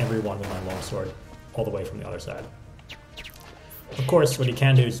hitting everyone with my longsword all the way from the other side. Of course, what you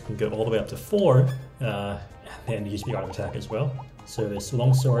can do is you can go all the way up to 4 and use the Art of Attack as well. So this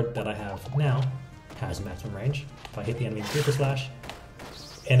longsword that I have now has a maximum range. If I hit the enemy with Reaper Slash,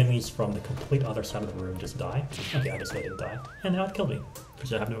 enemies from the complete other side of the room just die. Okay, I guess they didn't die. And now it killed me,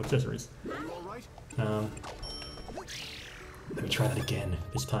 because I have no accessories. Let me try that again,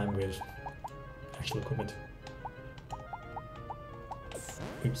 this time with actual equipment.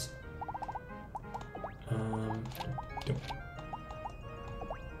 Oops.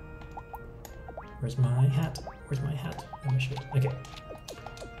 Where's my hat? Where's my hat? Oh, my shit. Okay.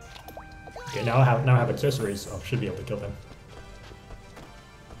 Okay, now I have accessories. I should be able to kill them.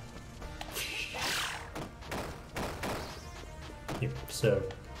 Yep, so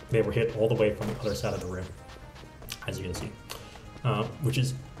they were hit all the way from the other side of the room, as you can see, which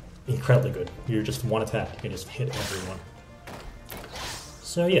is incredibly good. You're just one attack, you can just hit everyone.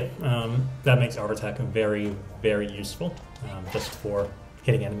 So yeah, that makes Art of Attack very, very useful, just for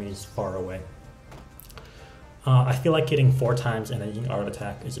hitting enemies far away. I feel like hitting 4 times and then using Art of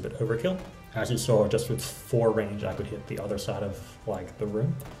Attack is a bit overkill. As you saw, just with 4 range, I could hit the other side of like the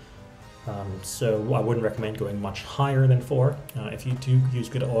room. So I wouldn't recommend going much higher than 4. If you do use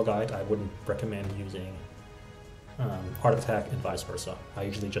Glitter Ore Guide, I wouldn't recommend using Art of Attack and vice versa. I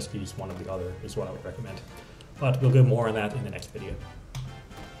usually just use one or the other is what I would recommend. But we'll go more on that in the next video.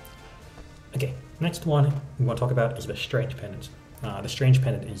 Okay, next one we want to talk about is the Strange Pendant. The Strange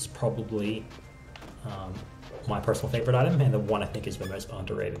Pendant is probably my personal favorite item and the one I think is the most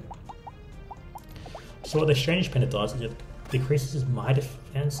underrated. So what the Strange Pendant does is it decreases my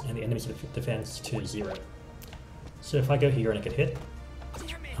defense and the enemy's defense to 0. So if I go here and I get hit,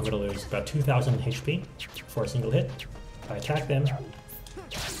 I'm going to lose about 2,000 HP for a single hit. If I attack them, I'm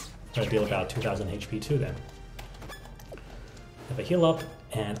going to deal about 2,000 HP to them. If I heal up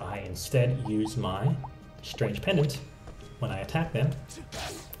and I instead use my Strange Pendant, when I attack them,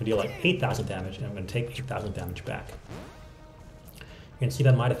 I deal like 8,000 damage and I'm going to take 8,000 damage back. You can see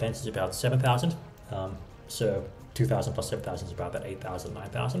that my defense is about 7,000. So 2,000 plus 7,000 is about that 8,000,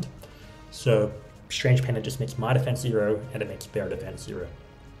 9,000. So Strange Pendant just makes my defense 0 and it makes their defense 0.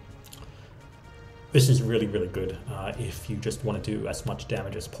 This is really, really good if you just want to do as much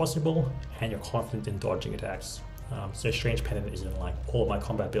damage as possible and you're confident in dodging attacks. So Strange Pendant is in like all of my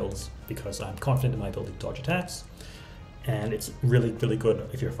combat builds because I'm confident in my ability to dodge attacks. And it's really, really good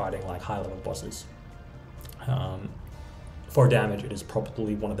if you're fighting like high level bosses. For damage, it is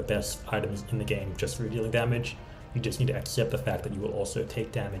probably one of the best items in the game just for dealing damage. You just need to accept the fact that you will also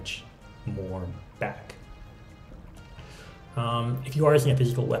take damage more back. If you are using a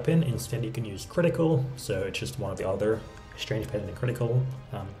physical weapon, instead you can use critical, so it's just one of the other Strange Pendant and critical.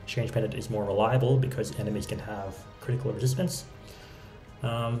 Strange Pendant is more reliable because enemies can have critical resistance.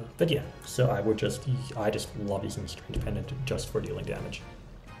 But yeah, so I just love using Strange Pendant just for dealing damage.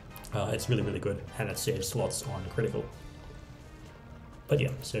 It's really, really good, and it saves slots on critical. But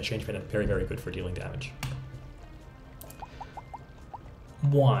yeah, so Strange Pendant, very, very good for dealing damage.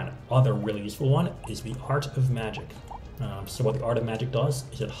 One other really useful one is the Art of Magic. So what the Art of Magic does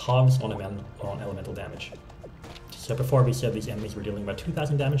is it halves on elemental damage. So before we said these enemies were dealing about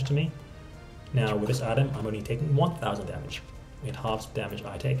 2,000 damage to me. Now with this item, I'm only taking 1,000 damage. It halves the damage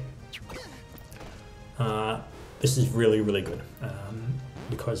I take. This is really, really good.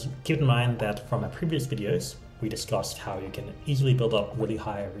 Because keep in mind that from my previous videos, we discussed how you can easily build up really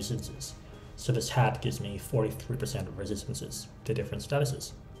high resistances. So this hat gives me 43% of resistances to different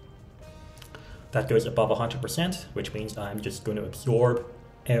statuses. That goes above 100%, which means I'm just going to absorb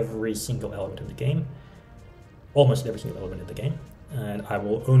every single element in the game, almost every single element in the game, and I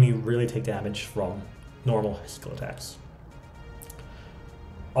will only really take damage from normal skill attacks.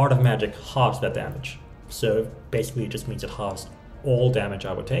 Art of Magic halves that damage, so basically it just means it halves all damage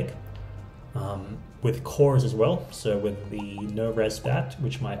I would take. With cores as well, so with the no res stat,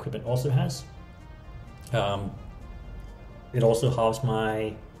 which my equipment also has, it also halves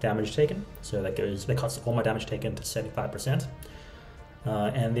my damage taken, so that cuts all my damage taken to 75%,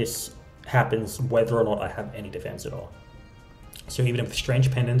 and this happens whether or not I have any defense at all. So even with Strange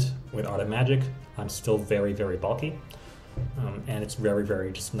Pendant with Art of Magic, I'm still very, very bulky, and it's very,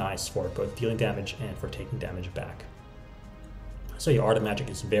 very just nice for both dealing damage and for taking damage back. So your Art of Magic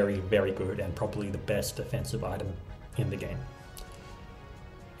is very, very good and probably the best defensive item in the game,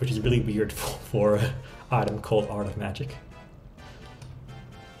 which is really weird for an item called Art of Magic.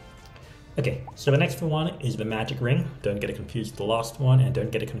 Okay, so the next one is the Magic Ring. Don't get it confused with the last one, and don't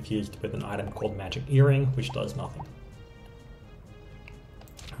get it confused with an item called Magic Earring, which does nothing.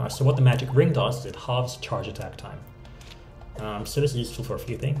 So what the Magic Ring does is it halves charge attack time. So this is useful for a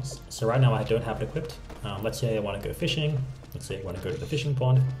few things. So right now I don't have it equipped. Let's say I want to go fishing. Let's say I want to go to the fishing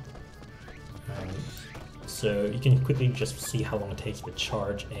pond. So you can quickly just see how long it takes to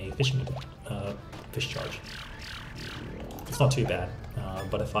charge a fish charge. It's not too bad,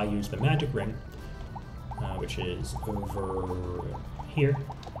 but if I use the Magic Ring, which is over here,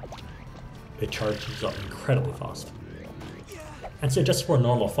 it charges up incredibly fast. And so just for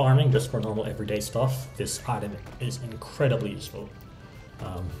normal farming, just for normal everyday stuff, this item is incredibly useful.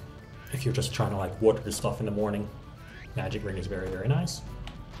 If you're just trying to like water the stuff in the morning, Magic Ring is very, very nice.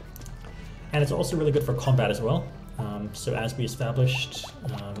 And it's also really good for combat as well. So as we established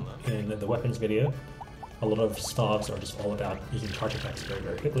in the weapons video, a lot of staves are just all about using charge attacks very,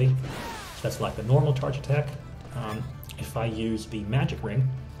 very quickly. So that's like the normal charge attack. If I use the Magic Ring,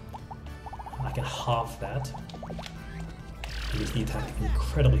 I can half that. Use the attack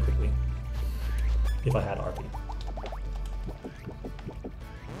incredibly quickly if I had RP.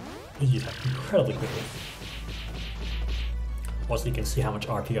 Use the attack incredibly quickly. Also, you can see how much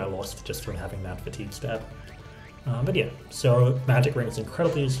RP I lost just from having that fatigue stab. But yeah, so Magic Ring is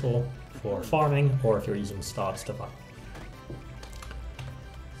incredibly useful for farming or if you're using staves to farm.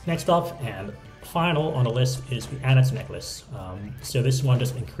 Next up and final on the list is the Annex Necklace. So this one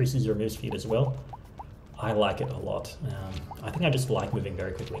just increases your move speed as well. I like it a lot. I think I just like moving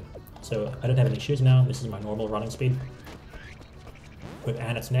very quickly. So I don't have any shoes now. This is my normal running speed. With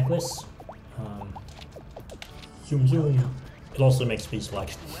Annex Necklace, zoom zoom. It also makes these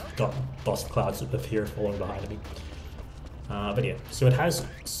like dust clouds appear following behind me. But yeah, so it has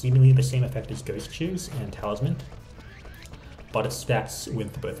seemingly the same effect as Ghost Shoes and Talisman, but it stacks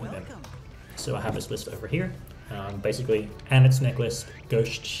with both of them. So I have this list over here. Basically, Annex Necklace,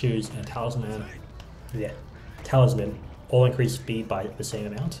 Ghost Shoes, and Talisman all increase speed by the same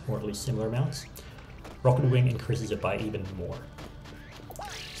amount, or at least similar amounts. Rocket Wing increases it by even more.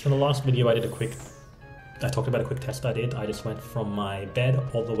 So in the last video I talked about a quick test I did. I just went from my bed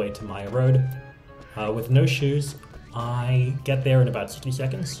all the way to my road. With no shoes, I get there in about 60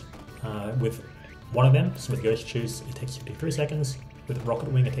 seconds. With one of them, so with Ghost Shoes, it takes 53 seconds. With Rocket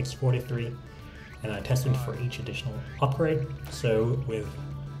Wing, it takes 43. And I tested for each additional upgrade. So with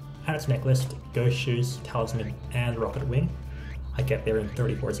Annex Necklace, Ghost Shoes, Talisman, and Rocket Wing, I get there in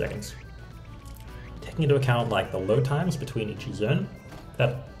 34 seconds. Taking into account like the load times between each zone,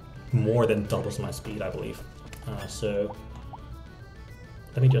 that more than doubles my speed, I believe. So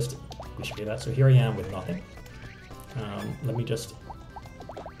let me just reshow that. So here I am with nothing. Let me just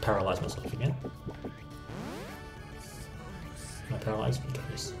paralyze myself again. Am I paralyzed?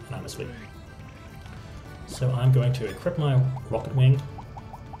 Because I'm asleep. So I'm going to equip my Rocket Wing.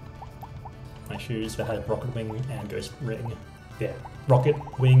 My shoes that have Rocket Wing and Ghost Ring. Yeah, Rocket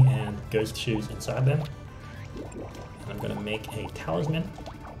Wing and Ghost Shoes inside them. And I'm going to make a Talisman.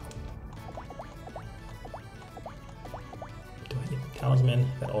 Talisman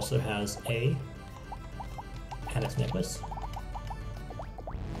that also has a Annex Necklace.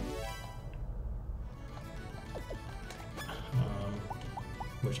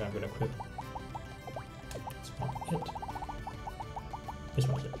 Which I'm going to equip. That's not it. This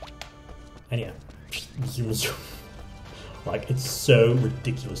one's it. And yeah, zoom zoom. Like, it's so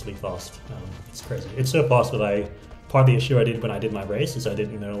ridiculously fast. It's crazy. It's so fast that part of the issue I did when I did my race is I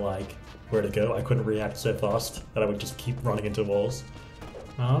didn't know like where to go. I couldn't react so fast that I would just keep running into walls.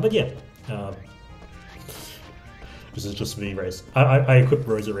 But yeah, this is just the race. I equipped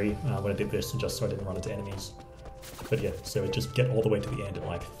Rosary when I did this just so I didn't run into enemies. But yeah, so it just get all the way to the end in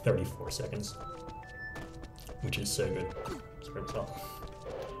like 34 seconds, which is so good. It's very well.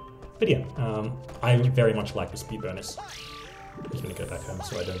 But yeah, I very much like the speed bonus. I'm just gonna go back home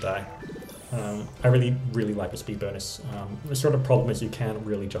so I don't die. I really like the speed bonus. The sort of problem is you can't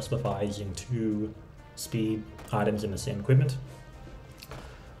really justify using 2 speed items in the same equipment.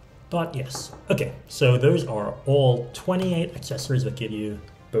 But yes, okay, so those are all 28 accessories that give you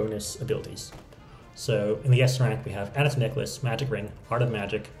bonus abilities. So in the S rank we have Added Necklace, Magic Ring, Art of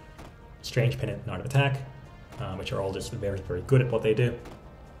Magic, Strange Pendant, and Art of Attack, which are all just very good at what they do.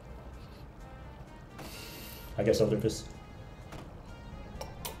 I guess I'll do this.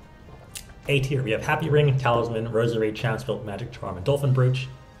 A tier, we have Happy Ring, Talisman, Rosary, Chance Belt, Magic Charm, and Dolphin Brooch.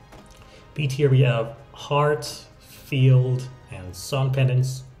 B tier, we have Heart, Field, and Song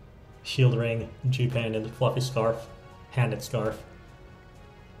Pendants, Shield Ring, Dew Pendant, Fluffy Scarf, Handed Scarf,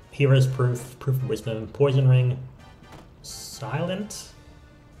 Hero's Proof, Proof of Wisdom, Poison Ring, Silent,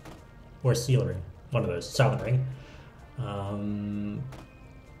 or Seal Ring, one of those, Silent Ring.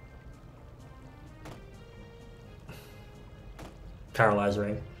 Paralyze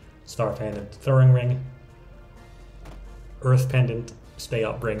Ring, Star Pendant, Throwing Ring, Earth Pendant, Stay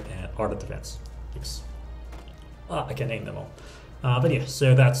Up Ring, and Art of Defense. Yes. I can name them all. But yeah,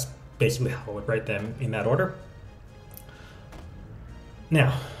 so that's basically how I would rate them in that order.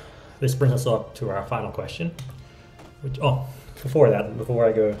 Now, this brings us up to our final question. Before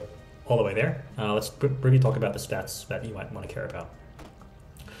I go all the way there, let's briefly talk about the stats that you might want to care about.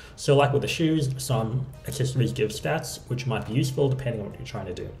 So like with the shoes, some accessories give stats, which might be useful depending on what you're trying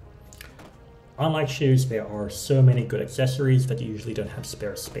to do. Unlike shoes, there are so many good accessories that you usually don't have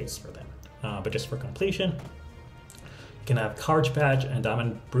spare space for them. But just for completion, you can have Courage Badge and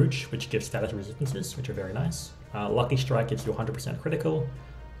Diamond Brooch, which give status resistances, which are very nice. Lucky Strike gives you 100% critical.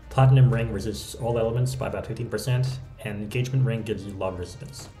 Platinum Ring resists all elements by about 15%, and Engagement Ring gives you love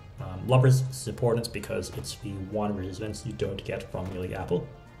resistance. Love resistance is important because it's the one resistance you don't get from Melee Apple.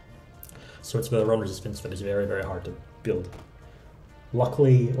 So it's the run resistance that is very hard to build.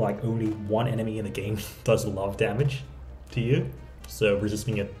 Luckily, like only one enemy in the game does love damage to you, so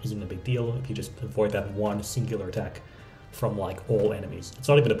resisting it isn't a big deal if you just avoid that one singular attack from like all enemies. It's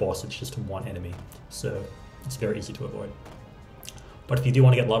not even a boss, it's just one enemy, so it's very easy to avoid. But if you do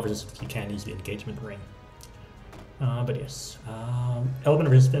want to get love resistance, you can use the Engagement Ring. But yes, element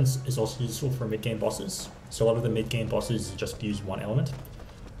resistance is also useful for mid-game bosses. So a lot of the mid-game bosses just use one element.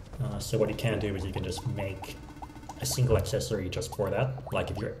 So what you can do is you can just make a single accessory just for that.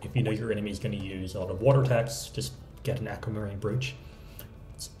 Like if you know your enemy is going to use a lot of water attacks, just get an Aquamarine Brooch.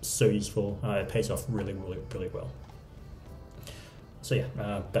 It's so useful. It pays off really well. So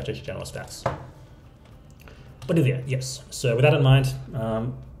yeah, that's just general stats. But yeah, yes. So with that in mind,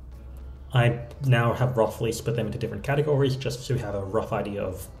 I now have roughly split them into different categories just so you have a rough idea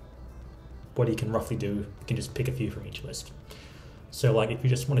of what you can roughly do. You can just pick a few from each list. So like if you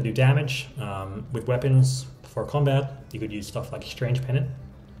just want to do damage with weapons for combat, you could use stuff like Strange Pendant,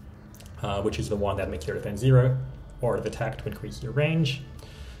 which is the one that makes your defense 0, or the attack to increase your range,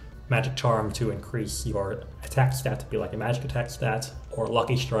 Magic Charm to increase your attack stat to be like a magic attack stat, or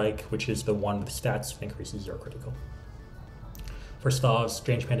Lucky Strike, which is the one with stats that increases your critical. For staves,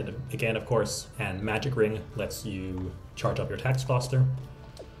 Strange Pendant again, of course, and Magic Ring lets you charge up your attacks faster.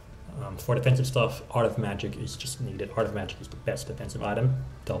 For defensive stuff, Art of Magic is just needed. Art of Magic is the best defensive item,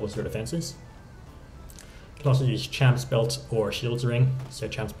 doubles your defenses. You can also use Champ's Belt or Shield's Ring. So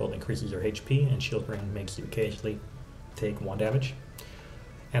Champ's Belt increases your HP, and Shield Ring makes you occasionally take 1 damage.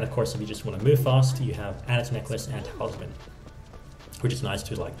 And of course, if you just want to move fast, you have Added Necklace and Talisman, which is nice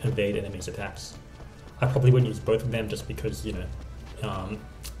to like evade enemies' attacks. I probably wouldn't use both of them just because, you know,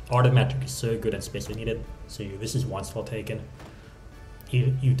 Art of Magic is so good and space needed. So this is one slot taken.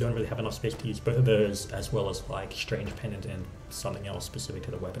 You don't really have enough space to use both of those, as well as like Strange Pendant and something else specific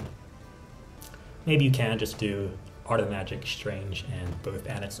to the weapon. Maybe you can just do Art of Magic, Strange, and both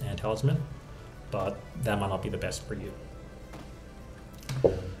Added and Talisman, but that might not be the best for you.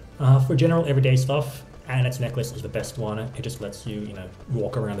 For general everyday stuff, Added's Necklace is the best one. It just lets you, you know,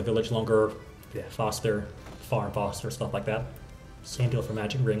 walk around the village longer, faster, far and faster, stuff like that. Same deal for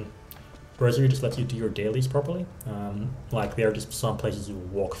Magic Ring. Rosary just lets you do your dailies properly. Like there are just some places you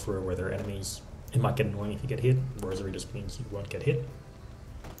walk through where there are enemies. It might get annoying if you get hit. Rosary just means you won't get hit.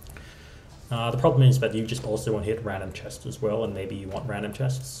 The problem is that you just also want to hit random chests as well, and maybe you want random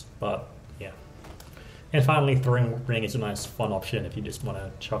chests, but yeah. And finally, throwing ring is a nice fun option if you just want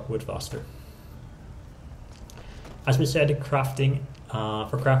to chop wood faster. As we said, crafting,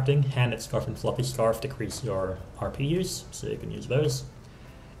 for crafting, handed scarf and fluffy scarf decrease your RP use, so you can use those.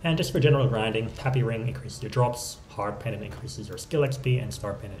 And just for general grinding, happy ring increases your drops, hard pendant increases your skill XP, and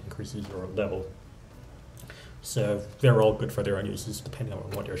star pendant increases your level. So they're all good for their own uses depending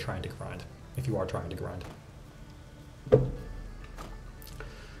on what you're trying to grind, if you are trying to grind.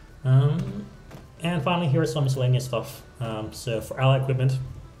 And finally, here is some miscellaneous stuff. So for ally equipment,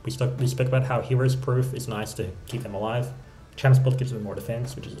 we spoke about how Heroes Proof is nice to keep them alive. Champs Build gives them more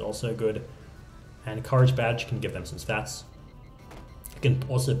defense, which is also good. And Courage Badge can give them some stats. You can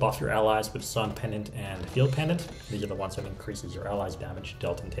also buff your allies with Sun Pendant and Field Pendant. These are the ones that increases your allies' damage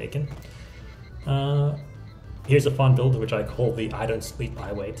dealt and taken. Here's a fun build, which I call the I Don't Sleep,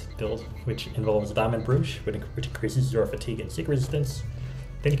 I Wait build, which involves Diamond Brooch, which increases your fatigue and sick resistance.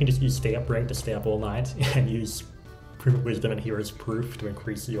 Then you can just use Stay Up Ring to stay up all night, and use Proof of Wisdom and Hero's Proof to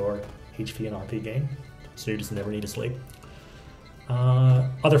increase your HP and RP gain, so you just never need to sleep.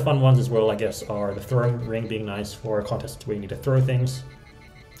 Other fun ones as well, I guess, are the Throwing Ring being nice for contests where you need to throw things.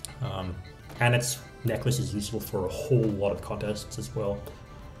 And its necklace is useful for a whole lot of contests as well.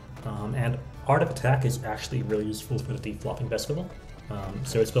 And Art of Attack is actually really useful for the Deflopping Festival.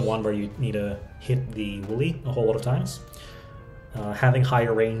 So it's the one where you need to hit the woolly a whole lot of times. Having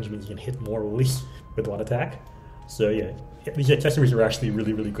higher range means you can hit more woolies with one attack. So yeah, these accessories are actually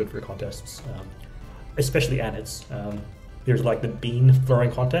really, really good for contests, especially Anids. There's like the bean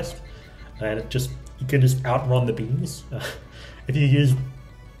throwing contest, and you can just outrun the beans. If you use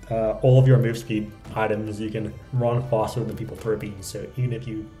all of your move speed items, you can run faster than people throw beans. So even if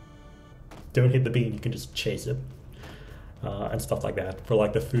you don't hit the bean, you can just chase it, and stuff like that. For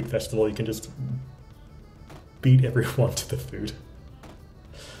like the food festival, you can just beat everyone to the food.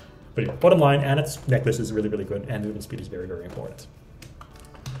 But yeah, bottom line, Anet's necklace is really, really good, and movement speed is very, very important.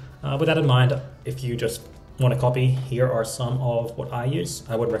 With that in mind, if you just want to copy, here are some of what I use.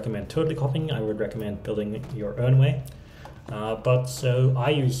 I would recommend totally copying. I would recommend building your own way. So I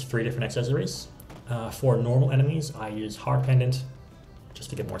use 3 different accessories. For normal enemies, I use Hard Pendant just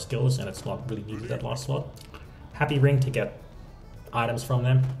to get more skills, and it's not really needed that last slot. Happy Ring to get items from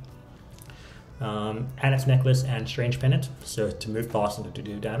them. Anet's Necklace and Strange Pendant, so to move fast and to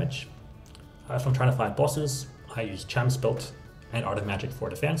do damage. If I'm trying to fight bosses, I use Champs Belt and Art of Magic for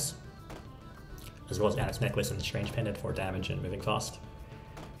defense, as well as Anet's Necklace and Strange Pendant for damage and moving fast.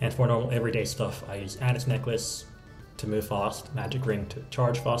 And for normal everyday stuff, I use Anet's Necklace to move fast, Magic Ring to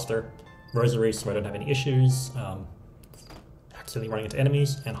charge faster, Rosary so I don't have any issues accidentally running into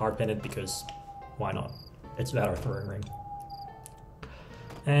enemies, and Hard Pendant because why not? It's that or Throwing Ring.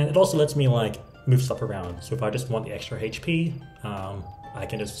 And it also lets me like move stuff around. So if I just want the extra HP, I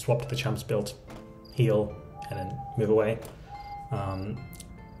can just swap to the Champs Build, heal, and then move away.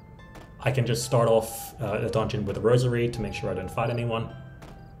 I can just start off a dungeon with a Rosary to make sure I don't fight anyone.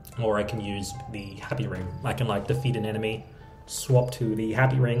 Or I can use the Happy Ring. I can like defeat an enemy, swap to the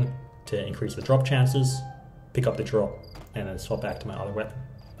Happy Ring to increase the drop chances, pick up the drop, and then swap back to my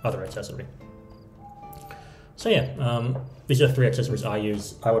other accessory. So yeah, these are 3 accessories I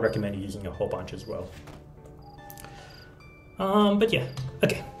use. I would recommend using a whole bunch as well. But yeah,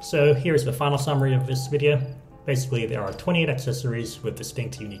 okay, so here's the final summary of this video. Basically, there are 28 accessories with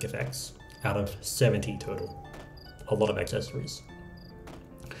distinct unique effects out of 70 total. A lot of accessories.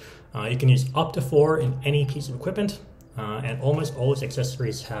 You can use up to 4 in any piece of equipment, and almost all these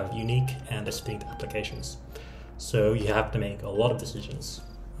accessories have unique and distinct applications. So you have to make a lot of decisions.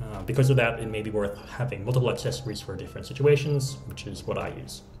 Because of that, it may be worth having multiple accessories for different situations, which is what I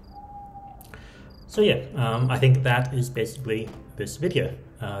use. So yeah, I think that is basically this video.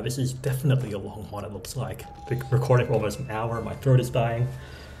 This is definitely a long one, it looks like. Been recording for almost an hour, my throat is dying.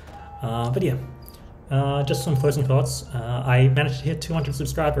 But yeah, just some closing thoughts. I managed to hit 200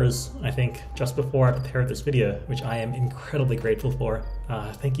 subscribers, I think, just before I prepared this video, which I am incredibly grateful for.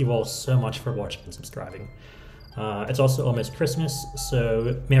 Thank you all so much for watching and subscribing. It's also almost Christmas,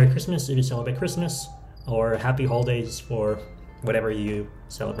 so Merry Christmas if you celebrate Christmas, or Happy Holidays for whatever you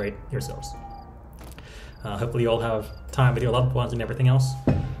celebrate yourselves. Hopefully you all have time with your loved ones and everything else.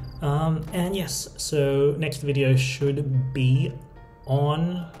 And yes, so next video should be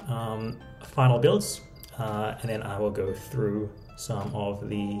on final builds, and then I will go through some of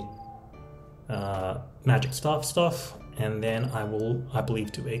the magic stuff, and then I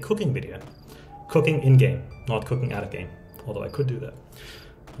believe, do a cooking video. Cooking in-game, not cooking out of game, although I could do that.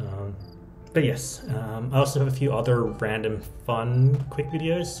 But yes, I also have a few other random fun quick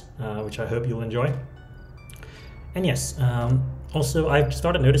videos, which I hope you'll enjoy. And yes, also I've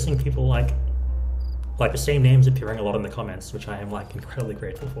started noticing people like the same names appearing a lot in the comments, which I am like incredibly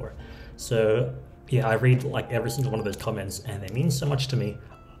grateful for. So yeah, I read like every single one of those comments and they mean so much to me.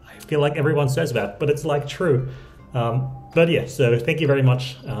 I feel like everyone says that, but it's like true. But yeah, so thank you very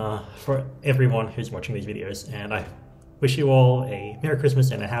much for everyone who's watching these videos, and I wish you all a Merry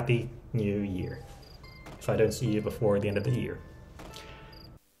Christmas and a Happy New Year, if I don't see you before the end of the year.